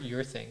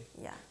your thing.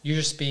 Yeah. You're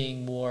just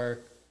being more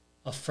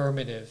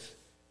affirmative.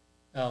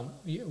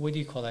 What do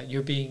you call that?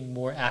 You're being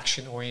more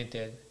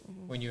action-oriented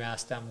when you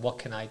ask them, what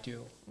can I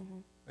do?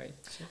 Right.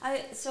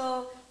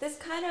 So this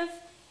kind of,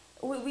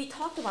 we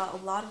talked about a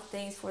lot of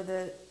things for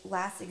the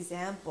last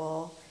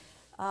example.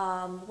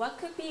 What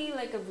could be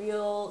like a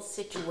real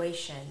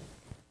situation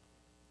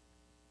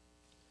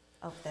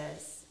of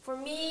this? For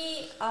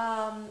me,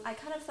 I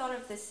kind of thought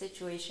of this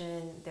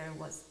situation. There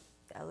was,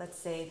 let's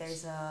say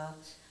there's a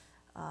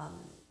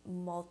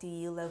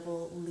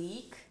multi-level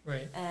leak.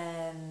 Right.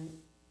 And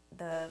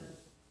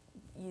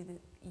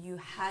you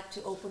had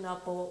to open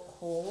up a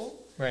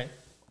hole. Right.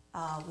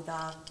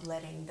 Without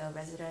letting the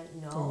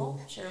resident know,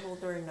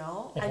 shareholder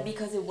know, and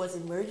because it was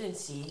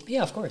emergency.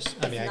 Yeah, of course.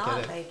 I mean, I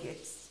get it. Like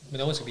it's.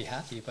 No one's gonna be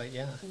happy, but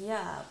yeah.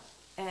 Yeah,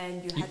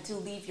 and you had to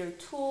leave your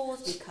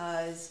tools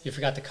because. You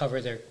forgot to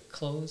cover their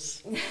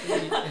clothes in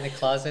the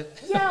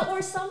closet. Yeah,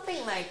 or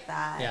something like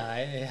that. Yeah,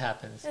 it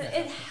happens.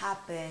 It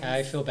happens.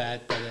 I feel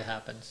bad, but it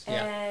happens.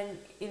 And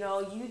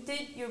you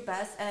did your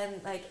best,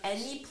 and like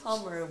any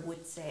plumber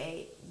would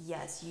say,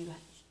 yes,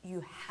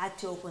 you had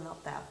to open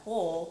up that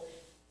hole.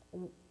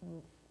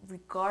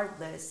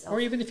 Regardless of, or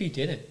even if you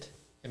didn't,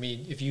 I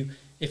mean, if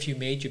you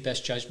made your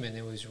best judgment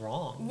and it was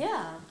wrong,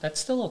 yeah,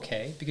 that's still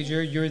okay because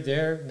you're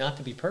there not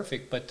to be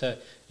perfect but to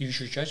use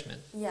your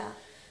judgment. Yeah,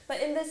 but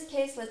in this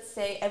case, let's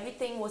say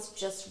everything was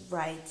just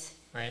right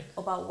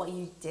about what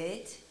you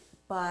did,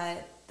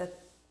 but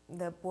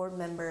the board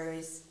member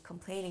is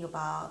complaining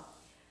about,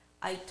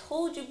 I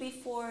told you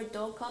before,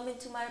 don't come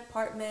into my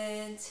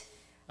apartment.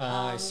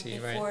 I see.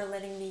 Before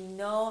letting me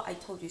know, I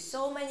told you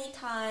so many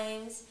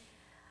times.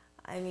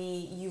 I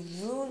mean, you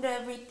ruined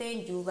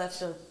everything. You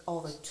left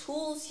all the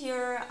tools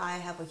here. I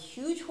have a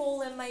huge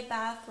hole in my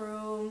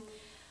bathroom.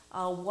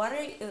 What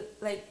are you,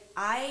 like?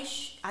 I'm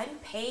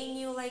paying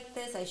you like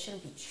this. I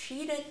shouldn't be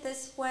treated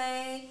this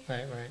way.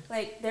 Right.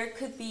 Like there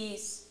could be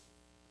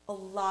a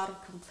lot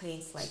of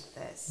complaints like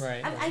this.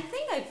 Right. I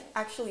think I've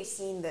actually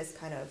seen this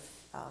kind of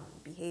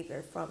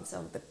behavior from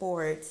some of the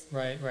boards.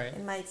 Right.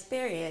 In my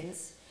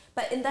experience,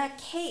 but in that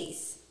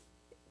case.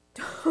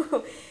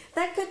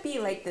 That could be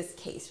like this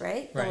case,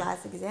 right? The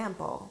last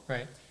example.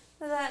 Right.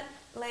 So that,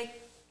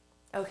 like,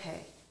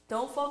 okay,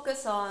 don't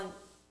focus on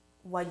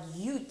what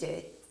you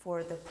did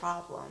for the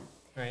problem.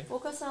 Right.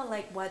 Focus on,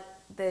 like, what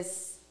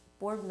this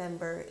board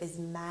member is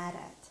mad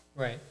at.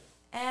 Right.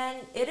 And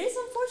it is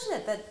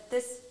unfortunate that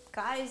this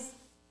guy's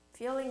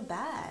feeling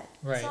bad.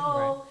 Right.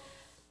 So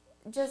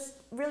just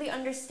really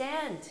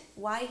understand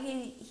why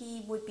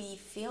he would be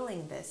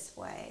feeling this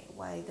way,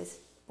 why this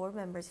board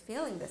member is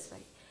feeling this way.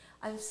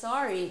 I'm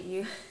sorry,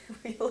 you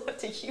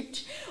left a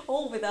huge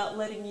hole without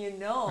letting you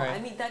know. Right. I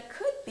mean, that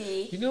could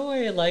be. You know what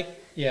I like?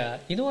 Yeah.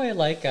 You know what I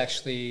like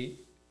actually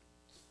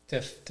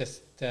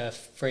the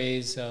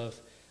phrase of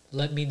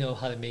let me know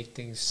how to make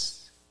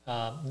things.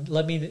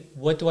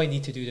 What do I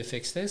need to do to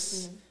fix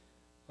this,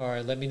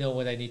 or let me know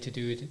what I need to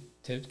do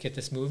to get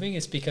this moving.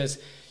 Is because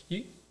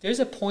there's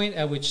a point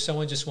at which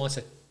someone just wants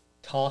to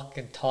talk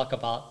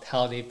about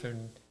how they've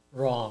been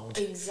wronged.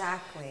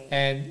 Exactly.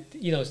 And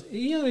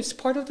it's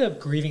part of the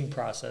grieving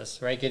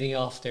process, right? Getting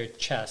off their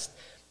chest.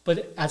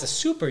 But as a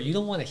super, you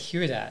don't want to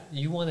hear that.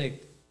 You want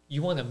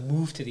to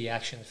move to the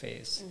action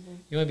phase.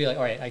 You want to be like,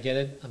 all right, I get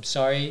it. I'm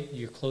sorry.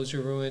 Your clothes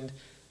are ruined.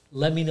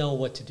 Let me know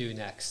what to do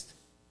next.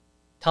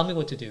 Tell me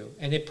what to do.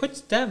 And it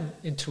puts them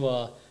into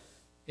a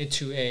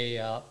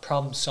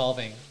problem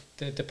solving.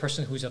 The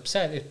person who's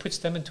upset, it puts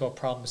them into a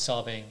problem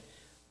solving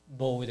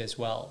mode as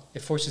well.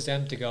 It forces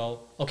them to go,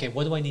 okay,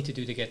 what do I need to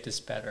do to get this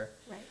better?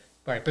 Right.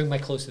 All right, bring my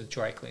clothes to the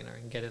dry cleaner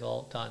and get it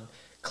all done.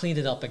 Clean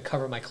it up and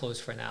cover my clothes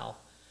for now.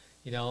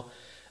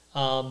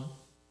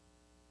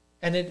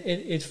 And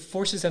it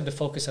forces them to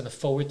focus on a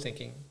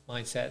forward-thinking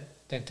mindset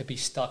than to be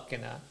stuck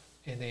in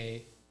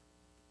a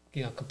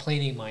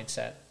complaining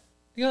mindset.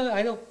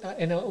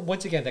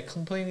 Once again, that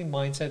complaining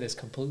mindset is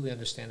completely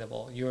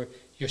understandable. You're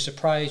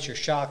surprised, you're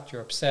shocked,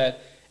 you're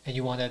upset, and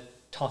you want to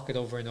talk it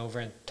over and over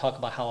and talk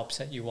about how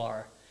upset you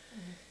are.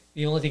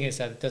 The only thing is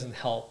that it doesn't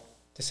help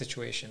the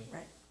situation.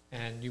 Right.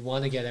 And you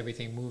want to get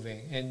everything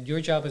moving. And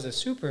your job as a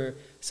super,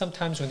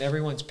 sometimes when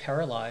everyone's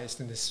paralyzed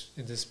in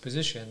this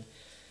position,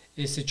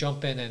 is to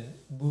jump in and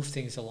move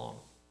things along.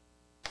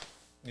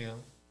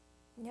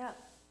 Yeah.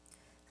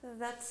 So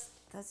that's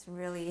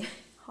really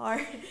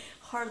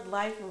hard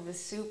life of a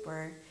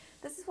super.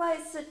 This is why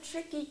it's a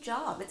tricky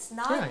job. It's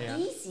not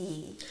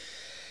easy.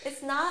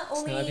 It's not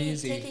only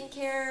taking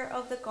care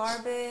of the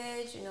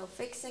garbage,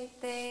 fixing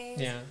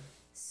things. Yeah.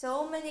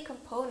 So many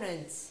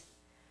components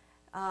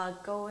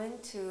go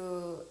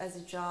into as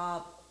a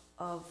job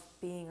of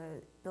being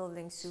a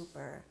building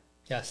super.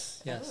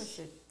 Yes. Everyone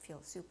should feel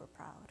super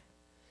proud.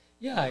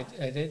 Yeah,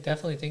 I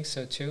definitely think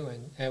so too,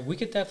 and we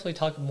could definitely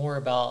talk more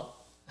about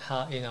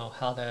how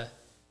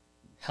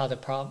the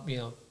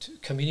problem to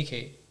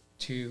communicate.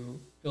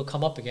 It'll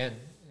come up again,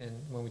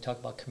 and when we talk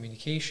about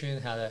communication,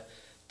 how the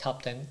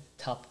top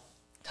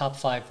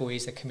 5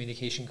 ways that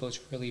communication goes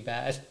really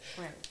bad.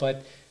 Right.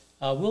 But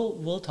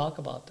we'll talk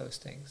about those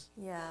things.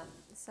 Yeah.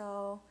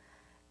 So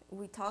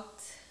we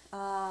talked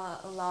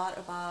a lot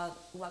about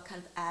what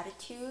kind of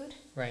attitude.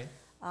 Right.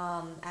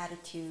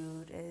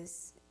 Attitude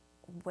is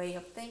way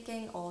of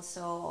thinking,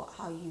 also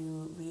how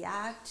you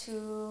react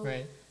to,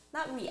 right.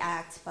 Not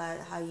react,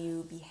 but how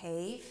you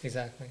behave.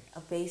 Exactly.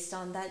 Based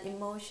on that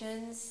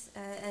emotions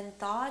and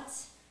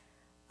thoughts.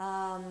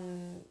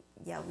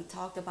 We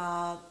talked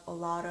about a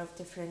lot of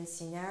different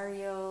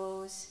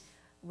scenarios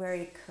where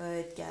it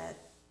could get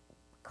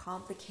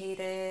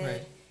complicated.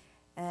 Right.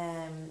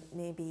 And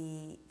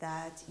maybe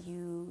that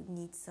you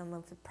need some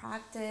of the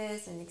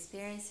practice and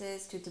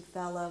experiences to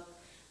develop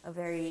a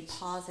very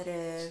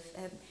positive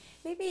and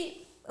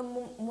maybe a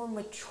more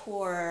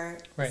mature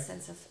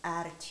sense of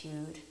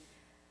attitude.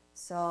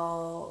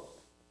 So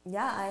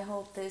I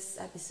hope this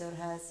episode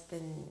has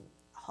been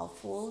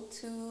helpful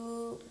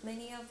to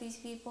many of these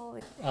people.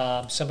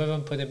 Some of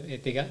them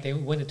they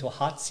went into a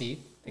hot seat.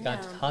 They got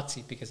into the hot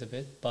seat because of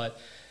it, but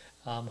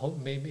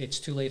maybe it's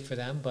too late for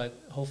them, but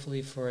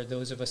hopefully for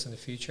those of us in the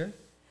future,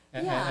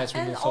 as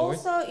we move forward.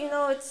 And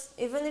also, it's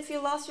even if you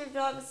lost your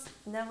job, it's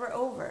never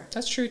over.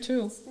 That's true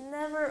too. It's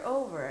never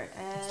over.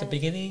 And it's the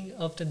beginning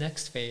of the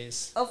next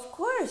phase. Of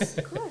course.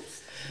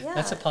 Yeah.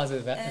 That's a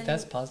positive.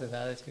 That's positive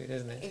attitude,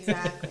 isn't it?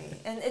 Exactly.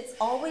 And it's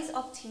always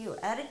up to you.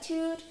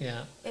 Attitude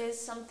is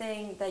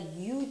something that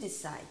you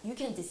decide. You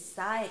can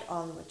decide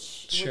on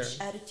which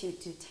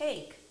attitude to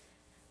take.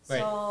 Right.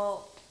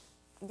 So,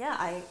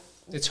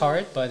 it's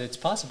hard, but it's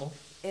possible.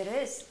 It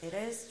is. It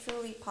is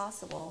truly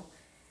possible.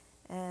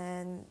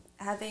 And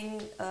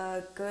having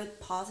a good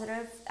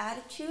positive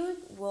attitude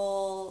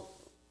will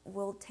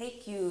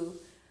take you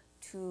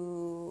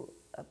to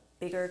a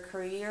bigger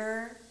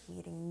career,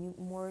 meeting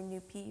more new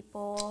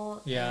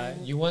people. Yeah,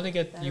 you want to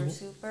get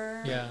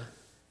super. Yeah,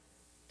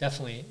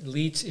 definitely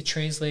it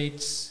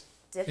translates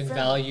in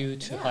value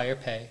to higher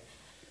pay.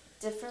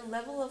 Different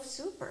level of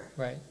super.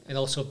 Right, and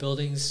also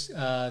buildings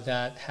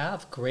that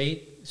have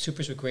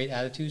supers with great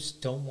attitudes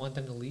don't want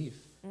them to leave.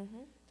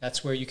 Mm-hmm.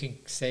 That's where you can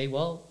say,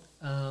 well,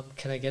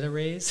 can I get a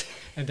raise?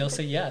 And they'll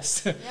say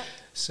yes. Yep.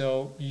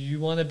 So you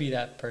want to be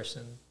that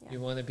person. Yep.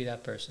 You want to be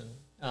that person.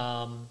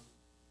 And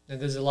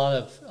there's a lot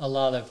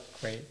of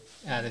great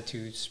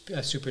attitudes,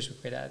 supers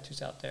with great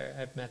attitudes out there.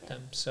 I've met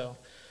them. So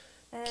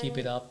keep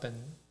it up, and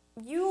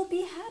you will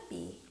be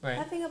happy. Right.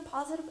 Having a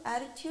positive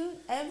attitude,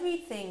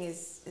 everything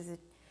is an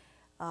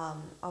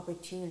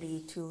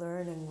opportunity to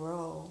learn and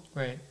grow.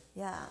 Right.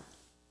 Yeah.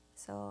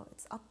 So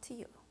it's up to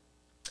you.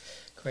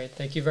 Great.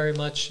 Thank you very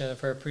much,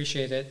 Jennifer.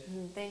 Appreciate it.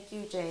 Thank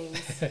you, James.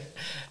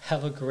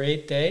 Have a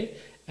great day,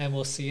 and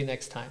we'll see you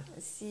next time.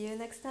 See you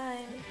next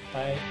time.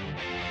 Bye.